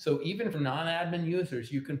 So even for non-admin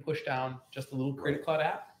users, you can push down just a little Creative Cloud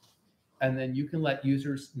app, and then you can let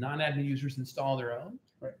non-admin users install their own.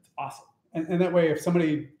 Right. It's awesome. And that way, if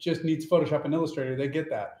somebody just needs Photoshop and Illustrator, they get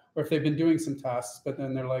that. Or if they've been doing some tasks, but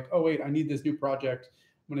then they're like, oh, wait, I need this new project.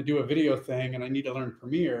 I'm going to do a video thing and I need to learn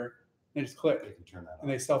Premiere. They just click. They can turn that on. And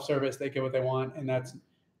they self-service, they get what they want. And that's,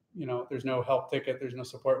 there's no help ticket, there's no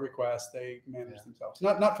support request. They manage themselves.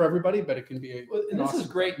 Not for everybody, but it can be and this is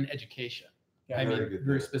great in education. Yeah, I mean,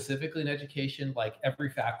 very specifically in education, like every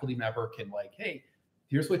faculty member can hey,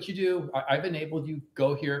 here's what you do. I've enabled you,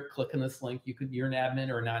 go here, click on this link. You're an admin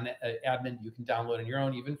or a non-admin, you can download on your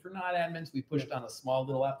own. Even for non-admins, we pushed on a small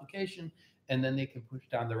little application, and then they can push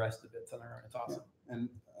down the rest of it on their own. It's awesome. Yeah. And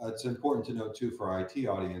it's important to note too, for our IT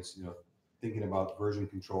audience, thinking about version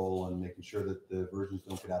control and making sure that the versions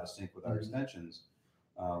don't get out of sync with our extensions.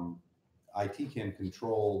 IT can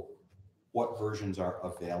control what versions are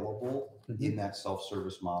available in that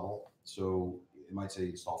self-service model. So it might say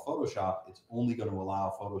install Photoshop. It's only going to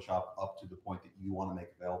allow Photoshop up to the point that you want to make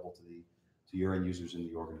available to your end users in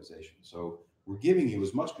the organization. So we're giving you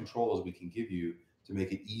as much control as we can give you to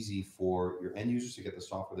make it easy for your end users to get the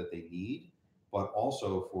software that they need, but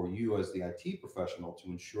also for you as the IT professional to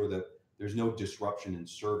ensure that there's no disruption in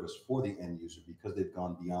service for the end user because they've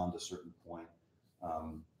gone beyond a certain point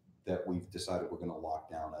that we've decided we're going to lock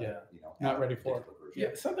down. Not ready for. Yeah,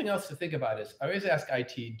 something else to think about is I always ask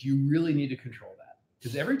IT, do you really need to control that?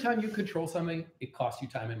 Because every time you control something, it costs you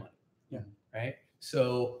time and money. Yeah. Right.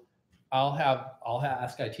 So I'll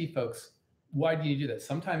ask IT folks, why do you do that?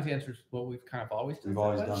 Sometimes the answer is, well, we've kind of always done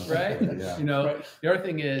that, right? Yeah. The other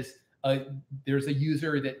thing is there's a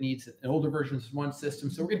user that needs an older version of one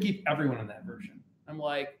system, so we're going to keep everyone on that version. I'm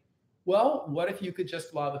like, well, what if you could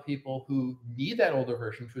just allow the people who need that older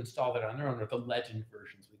version to install that on their own, or the legend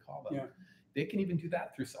versions we call them? Yeah. They can even do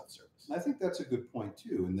that through self-service. I think that's a good point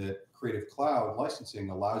too, in that Creative Cloud licensing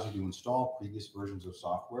allows you to install previous versions of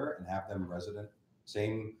software and have them resident,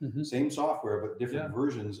 same software, but different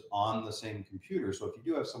versions on the same computer. So if you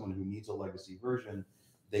do have someone who needs a legacy version,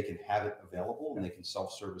 they can have it available and they can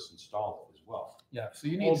self-service install it as well. Yeah, so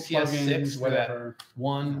you need CS6 for that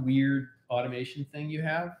one weird automation thing you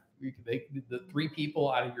have. The 3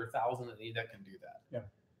 people out of your 1,000 that need that can do that.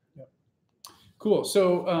 Yeah. Cool.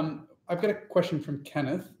 So I've got a question from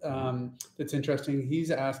Kenneth that's interesting.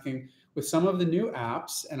 He's asking, with some of the new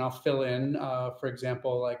apps, and I'll fill in, for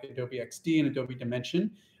example, like Adobe XD and Adobe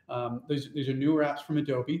Dimension. These are newer apps from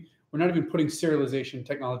Adobe. We're not even putting serialization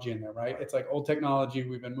technology in there, right? It's like old technology.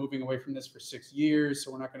 We've been moving away from this for 6 years,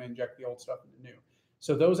 so we're not going to inject the old stuff into new.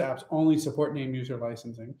 So those apps only support named user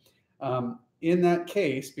licensing. In that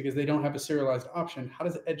case, because they don't have a serialized option, how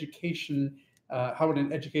would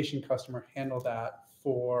an education customer handle that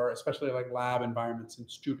for especially like lab environments and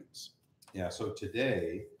students? Yeah, so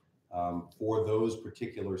today, for those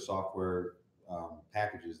particular software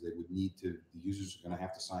packages, they would need to, the users are going to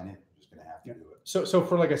have to sign in. They're just going to have to do it. So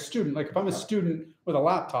for like a student, like if I'm a student with a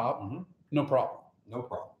laptop, no problem. No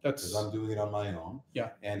problem. Because I'm doing it on my own. Yeah.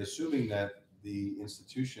 And assuming that the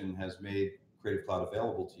institution has made Creative Cloud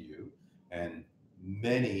available to you, and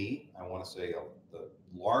many, I want to say the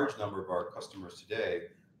large number of our customers today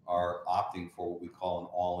are opting for what we call an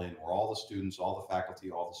all-in, where all the students, all the faculty,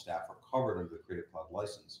 all the staff are covered under the Creative Cloud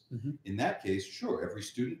license. In that case, sure, every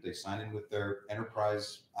student, they sign in with their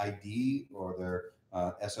enterprise ID or their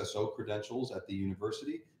SSO credentials at the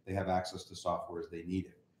university. They have access to software as they need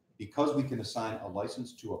it. Because we can assign a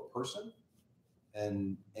license to a person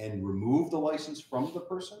and remove the license from the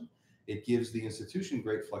person, it gives the institution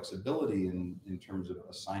great flexibility in terms of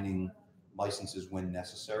assigning licenses when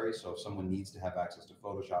necessary. So if someone needs to have access to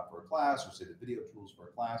Photoshop for a class, or say the video tools for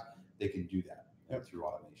a class, they can do that through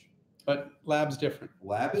automation. But lab's different.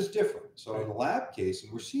 Lab is different. So in the lab case,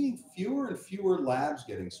 and we're seeing fewer and fewer labs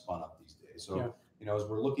getting spun up these days. So as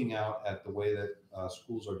we're looking out at the way that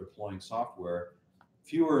schools are deploying software,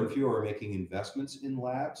 fewer and fewer are making investments in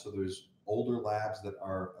labs. So there's older labs that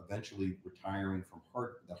are eventually retiring from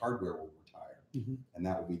the hardware will retire, and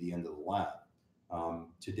that will be the end of the lab.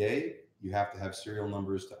 Today, you have to have serial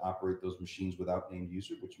numbers to operate those machines without named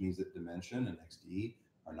user, which means that Dimension and XD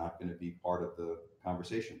are not going to be part of the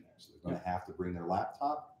conversation there. So they're going to have to bring their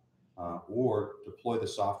laptop or deploy the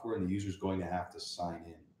software, and the user is going to have to sign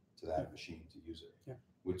in to that machine to use it.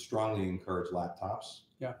 We'd strongly encourage laptops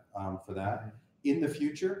for that. In the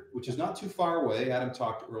future, which is not too far away, Adam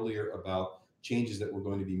talked earlier about changes that we're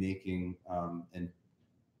going to be making and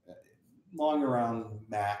long around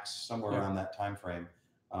Max, somewhere around that time frame,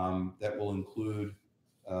 that will include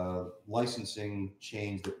licensing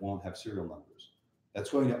chains that won't have serial numbers. That's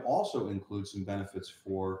going to also include some benefits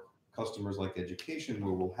for customers like education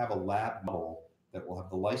where we'll have a lab model that will have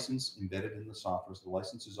the license embedded in the software. So the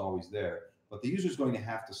license is always there, but the user is going to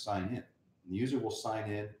have to sign in. And the user will sign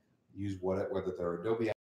in, use whether they're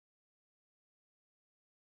Adobe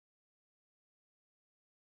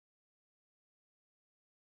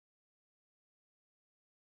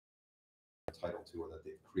title to or that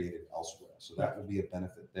they've created elsewhere. So that will be a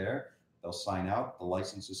benefit there. They'll sign out, the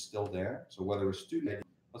license is still there. So whether a student,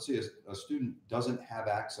 let's say a student doesn't have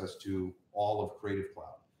access to all of Creative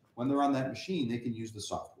Cloud, when they're on that machine, they can use the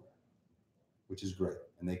software, which is great.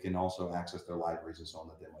 And they can also access their libraries and so on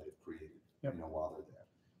that they might have created, while they're there.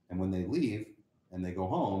 And when they leave and they go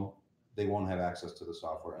home, they won't have access to the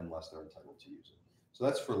software unless they're entitled to use it. So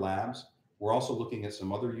that's for labs. We're also looking at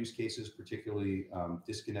some other use cases, particularly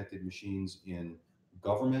disconnected machines in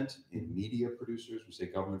government, in media producers. We say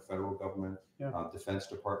government, federal government, Defense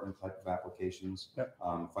Department type of applications,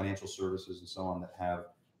 financial services and so on that have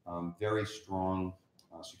very strong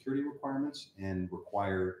security requirements and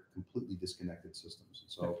require completely disconnected systems.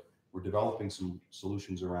 And so we're developing some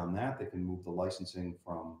solutions around that that can move the licensing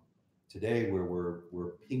from today where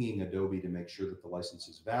we're pinging Adobe to make sure that the license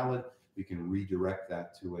is valid. We can redirect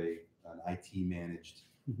that to an IT managed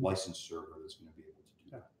license server that's going to be able to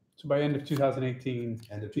do that. So by end of 2018,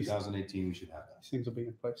 we should have that. These things will be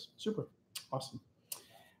in place. Super. Awesome.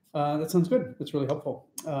 That sounds good. That's really helpful,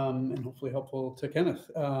 and hopefully helpful to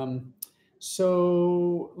Kenneth.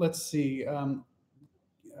 So let's see.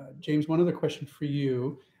 James, one other question for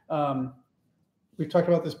you. We've talked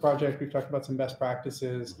about this project. We've talked about some best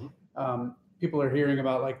practices. People are hearing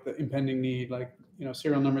about like the impending need, like,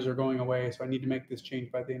 serial numbers are going away, so I need to make this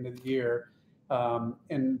change by the end of the year.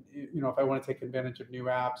 And if I want to take advantage of new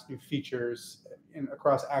apps, new features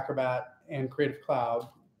across Acrobat and Creative Cloud,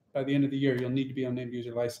 by the end of the year, you'll need to be on end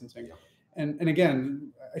user licensing. And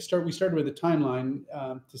again, we started with a timeline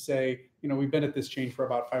to say, we've been at this change for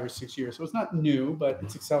about 5 or 6 years. So it's not new, but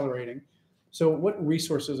it's accelerating. So what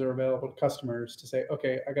resources are available to customers to say,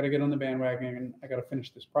 okay, I got to get on the bandwagon and I got to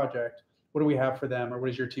finish this project? What do we have for them, or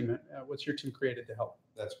what's your team created to help?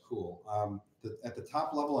 That's cool. At the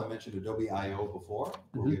top level, I mentioned Adobe I/O before,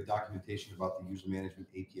 where we have documentation about the user management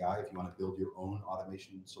API. If you want to build your own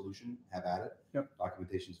automation solution, have at it.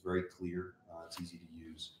 Documentation is very clear. It's easy to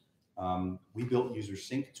use. We built User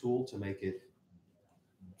Sync tool to make it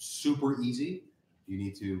super easy. You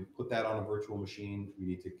need to put that on a virtual machine. You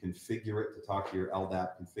need to configure it to talk to your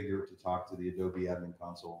LDAP, configure it to talk to the Adobe Admin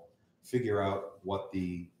Console, figure out what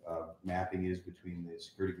the mapping is between the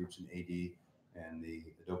security groups in AD and the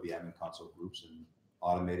Adobe Admin Console groups, and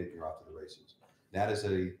automate it, you're off to the races. That is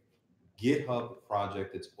a GitHub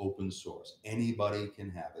project that's open source. Anybody can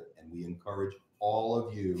have it, and we encourage all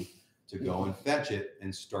of you to go and fetch it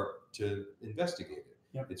and start to investigate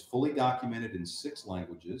it. It's fully documented in 6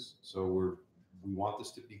 languages, so we want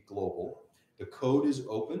this to be global. The code is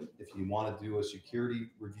open. If you want to do a security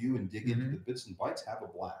review and dig into the bits and bytes, have a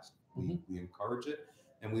blast. We encourage it.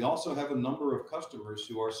 And we also have a number of customers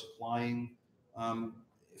who are supplying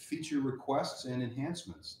feature requests and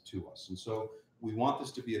enhancements to us. And so we want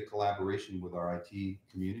this to be a collaboration with our IT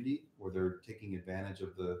community, where they're taking advantage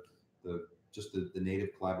of the native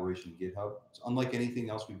collaboration GitHub. It's unlike anything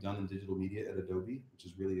else we've done in digital media at Adobe, which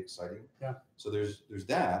is really exciting. So there's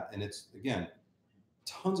that, and it's, again,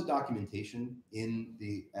 tons of documentation in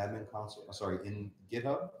the admin console, in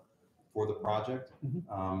GitHub for the project.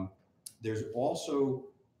 There's also,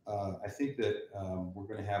 I think that we're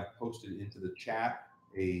going to have posted into the chat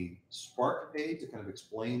a Spark page that kind of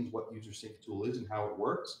explains what User Sync tool is and how it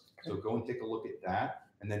works. So go and take a look at that.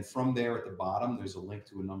 And then from there at the bottom, there's a link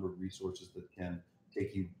to a number of resources that can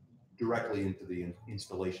take you directly into the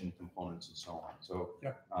installation components and so on. So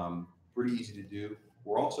pretty easy to do.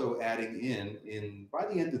 We're also adding in by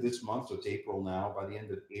the end of this month, so it's April now, by the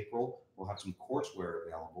end of April, we'll have some courseware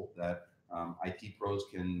available that IT pros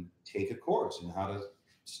can take a course in how to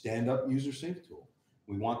stand up User Sync tool.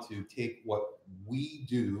 We want to take what we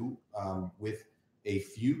do with a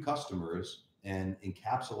few customers and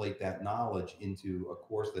encapsulate that knowledge into a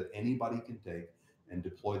course that anybody can take and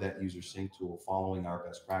deploy that User Sync tool following our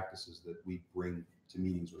best practices that we bring to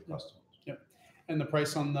meetings with customers. And the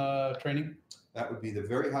price on the training? That would be the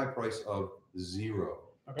very high price of $0.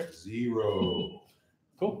 Okay. $0.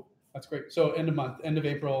 Cool. That's great. So end of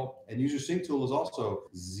April. And User Sync tool is also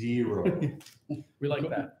 $0. We like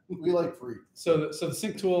that. We like free. So the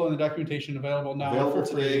sync tool and the documentation available now. Available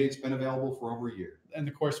today. It's been available for over a year. And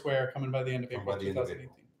the courseware coming by the end of April 2018.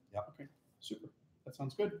 Okay, super. That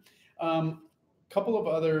sounds good. Couple of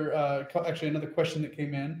other, actually another question that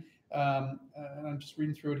came in, and I'm just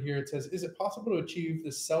reading through it here. It says, is it possible to achieve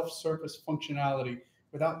the self-service functionality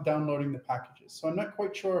without downloading the packages. So I'm not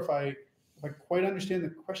quite sure if I quite understand the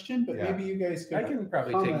question, but Yeah. maybe you guys could I can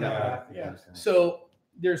probably comment take on that. Yeah. So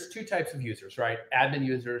there's two types of users, right? Admin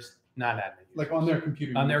users, non-admin users. Like on their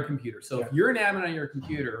computer. On their computer. So if you're an admin on your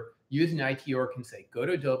computer, using IT org can say, go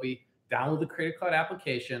to Adobe, download the Creative Cloud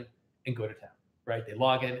application, and go to town, right? They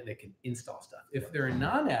log in and they can install stuff. If they're a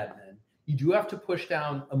non-admin, you do have to push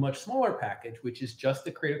down a much smaller package, which is just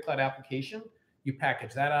the Creative Cloud application. You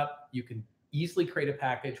package that up. You can easily create a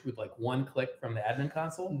package with like one click from the admin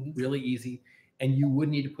console, really easy. And you would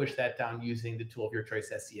need to push that down using the tool of your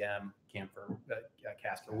choice, SCM, Camphor,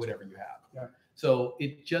 Casper, whatever you have. Yeah. So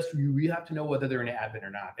it just, you really have to know whether they're an admin or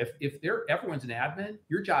not. If everyone's an admin,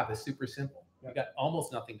 your job is super simple. You got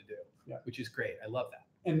almost nothing to do, which is great. I love that.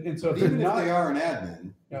 And so even if they are an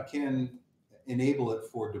admin, you can enable it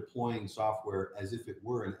for deploying software as if it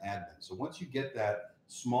were an admin. So once you get that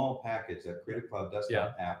small package, that Creative Cloud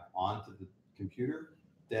Desktop app onto the computer,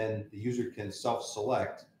 then the user can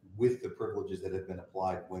self-select with the privileges that have been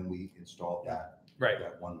applied when we installed that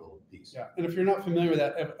one little piece. Yeah, and if you're not familiar with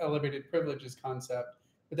that elevated privileges concept,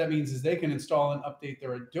 what that means is they can install and update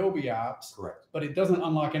their Adobe apps. Correct. But it doesn't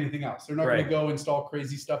unlock anything else. They're not going to go install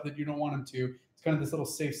crazy stuff that you don't want them to. It's kind of this little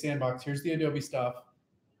safe sandbox. Here's the Adobe stuff.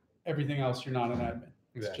 Everything else, you're not an admin.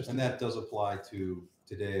 Exactly. Just and that does apply to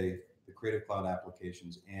today, the Creative Cloud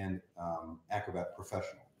applications and Acrobat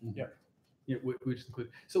Professional. Which include.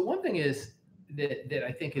 So one thing is that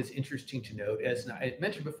I think is interesting to note, as I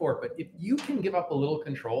mentioned before, but if you can give up a little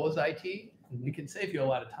control as IT, it can save you a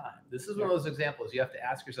lot of time. This is one of those examples. You have to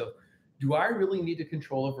ask yourself, do I really need to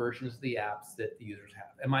control the versions of the apps that the users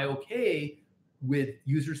have? Am I okay with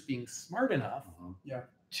users being smart enough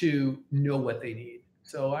to know what they need?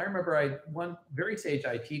 So I remember one very sage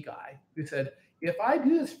IT guy who said, if I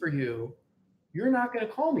do this for you, you're not going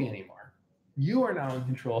to call me anymore. You are now in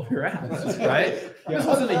control of your apps, right? This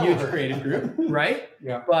wasn't a huge creative group, right?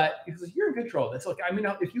 But because you're in control of this. Look, I mean,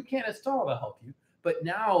 if you can't install, I'll help you. But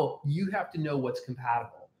now you have to know what's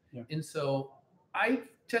compatible. And so I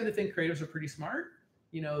tend to think creatives are pretty smart.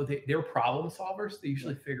 You know, they're problem solvers. They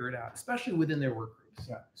usually figure it out, especially within their work groups.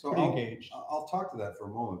 So I'll talk to that for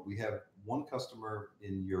a moment. We have one customer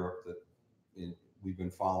in Europe that we've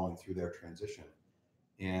been following through their transition,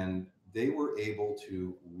 and they were able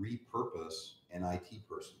to repurpose an IT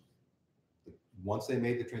person. Once they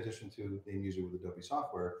made the transition to being user with Adobe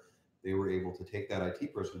software, they were able to take that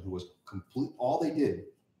IT person who was all they did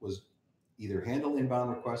was either handle inbound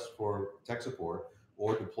requests for tech support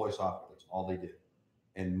or deploy software. That's all they did.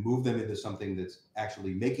 And move them into something that's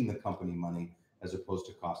actually making the company money as opposed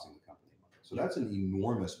to costing the company money. So that's an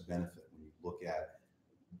enormous benefit when you look at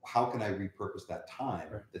how can I repurpose that time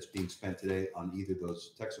that's being spent today on either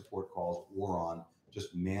those tech support calls or on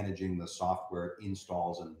just managing the software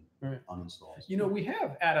installs and uninstalls. You know, we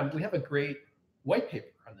have, Adam, we have a great white paper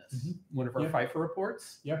on this, one of our FIFO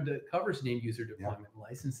reports that covers named user deployment and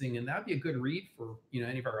licensing, and that'd be a good read for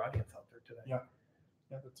any of our audience out there today. Yeah,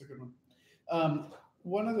 that's a good one.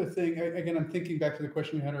 One other thing, again, I'm thinking back to the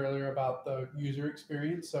question we had earlier about the user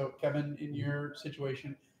experience. So Kevin, in your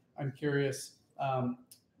situation, I'm curious,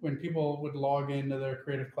 when people would log into their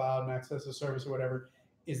Creative Cloud and access a service or whatever,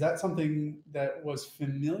 is that something that was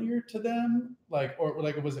familiar to them? Or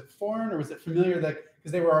was it foreign, or was it familiar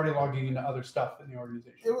because they were already logging into other stuff in the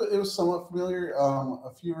organization? It was somewhat familiar. A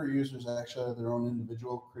few of our users actually have their own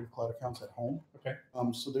individual Creative Cloud accounts at home. Okay.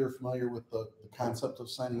 So they were familiar with the concept of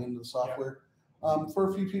signing into the software. For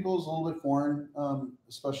a few people, it's a little bit foreign,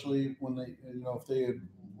 especially when they, if they had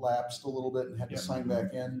lapsed a little bit and had to sign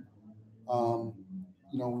back in.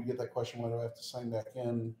 We get that question, why do I have to sign back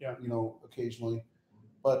in, occasionally.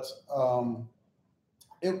 But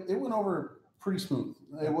it went over pretty smooth.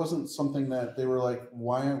 It wasn't something that they were like,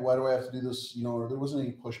 why do I have to do this? Or there wasn't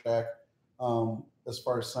any pushback as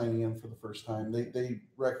far as signing in for the first time. They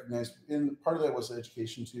recognized, and part of that was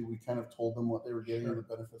education too. We kind of told them what they were getting and the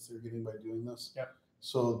benefits they were getting by doing this.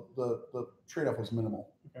 So the trade-off was minimal.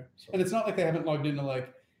 Okay. So. And it's not like they haven't logged into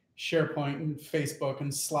SharePoint and Facebook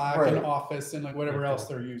and Slack and Office and whatever else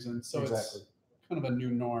they're using. So it's kind of a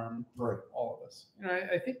new norm for all of us.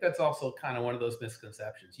 I think that's also kind of one of those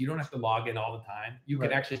misconceptions. You don't have to log in all the time. You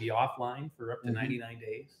can actually be offline for up to 99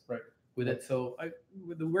 days with it. So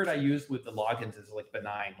the word I use with the logins is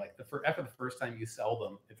benign. After the first time you sell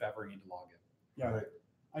them, if ever you need to log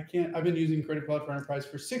in. I've been using Creative Cloud for Enterprise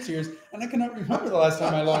for 6 years, and I cannot remember the last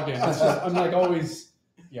time I logged in. It's just, I'm always,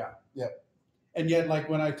 And yet,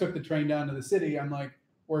 when I took the train down to the city, I'm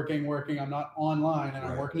working. I'm not online, and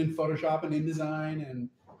I'm working in Photoshop and InDesign, and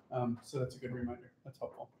so that's a good reminder. That's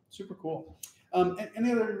helpful. Super cool.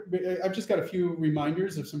 Any other? I've just got a few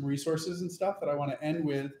reminders of some resources and stuff that I want to end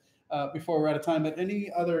with before we're out of time. But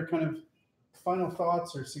any other kind of final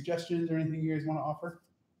thoughts or suggestions or anything you guys want to offer?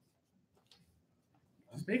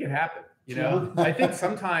 Just make it happen. You know, I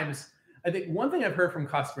think one thing I've heard from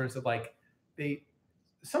customers is like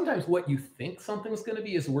sometimes what you think something's going to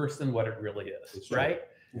be is worse than what it really is, It's right?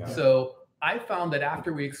 Yeah. So I found that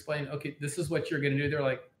after we explained, okay, this is what you're going to do, they're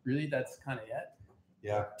like, really, that's kind of it?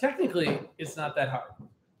 Yeah. Technically, it's not that hard.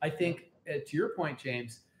 I think, to your point,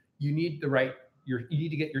 James, you need you need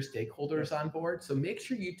to get your stakeholders on board. So make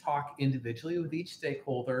sure you talk individually with each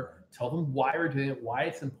stakeholder, tell them why we're doing it, why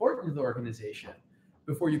it's important to the organization,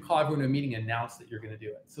 before you call everyone to a meeting and announce that you're going to do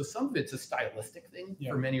it. So some of it's a stylistic thing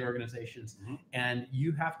for many organizations, and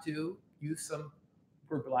you have to use some,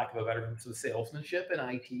 for lack of a better term, some salesmanship and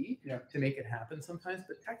IT to make it happen sometimes.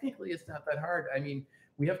 But technically, it's not that hard. I mean,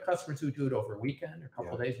 we have customers who do it over a weekend or a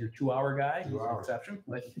couple of days. Your 2-hour guy is an exception,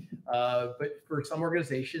 but for some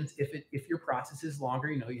organizations, if your process is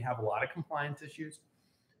longer, you have a lot of compliance issues,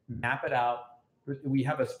 map it out. We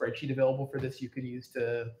have a spreadsheet available for this you can use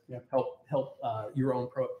to help your own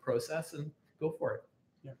process, and go for it.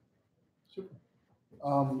 Yeah, super.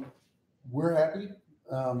 We're happy.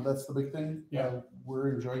 That's the big thing. Yeah.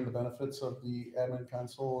 We're enjoying the benefits of the admin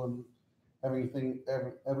console and having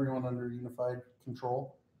everyone under unified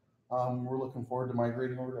control. We're looking forward to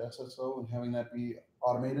migrating over to SSO and having that be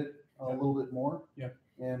automated a little bit more. Yeah.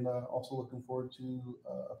 And also looking forward to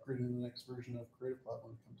upgrading the next version of Creative Cloud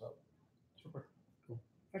when it comes out. Super. Cool.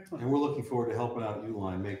 Excellent. And we're looking forward to helping out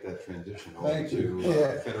Uline make that transition over Thank you.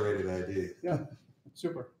 to Federated ID. Yeah.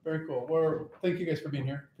 Super. Very cool. Well, thank you guys for being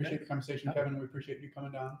here. Appreciate the conversation, Kevin. We appreciate you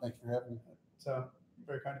coming down. Thank you for having me. It's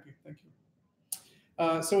very kind of you. Thank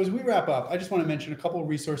you. So as we wrap up, I just want to mention a couple of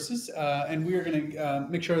resources, and we are going to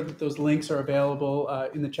make sure that those links are available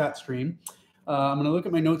in the chat stream. I'm going to look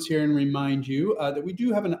at my notes here and remind you that we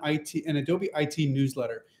do have an Adobe IT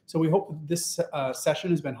newsletter. So we hope this session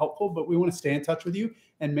has been helpful, but we want to stay in touch with you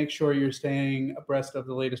and make sure you're staying abreast of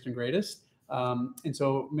the latest and greatest. And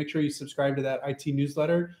so make sure you subscribe to that IT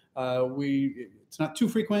newsletter. It's not too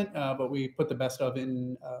frequent, but we put the best of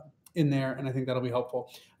in there, and I think that'll be helpful.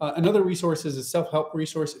 Another resource is a self-help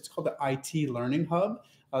resource. It's called the IT Learning Hub.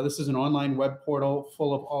 This is an online web portal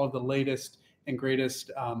full of all of the latest and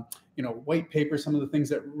greatest, white papers, some of the things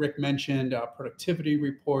that Rick mentioned, productivity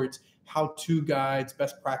reports, how-to guides,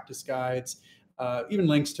 best practice guides, even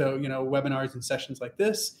links to webinars and sessions like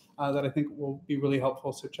this that I think will be really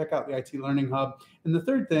helpful. So check out the IT Learning Hub. And the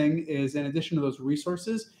third thing is, in addition to those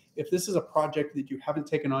resources, if this is a project that you haven't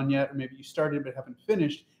taken on yet, or maybe you started but haven't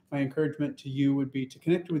finished, my encouragement to you would be to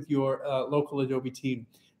connect with your local Adobe team.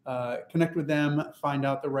 Connect with them, find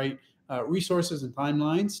out the right resources and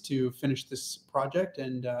timelines to finish this project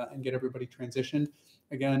and get everybody transitioned.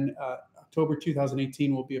 Again, October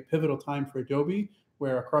 2018 will be a pivotal time for Adobe,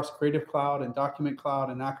 where across Creative Cloud and Document Cloud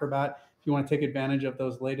and Acrobat, if you want to take advantage of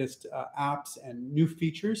those latest apps and new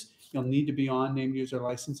features, you'll need to be on named user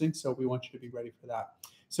licensing. So we want you to be ready for that.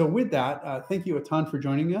 So with that, thank you a ton for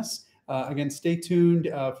joining us. Again, stay tuned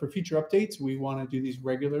for future updates. We want to do these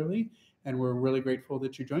regularly, and we're really grateful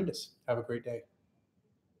that you joined us. Have a great day.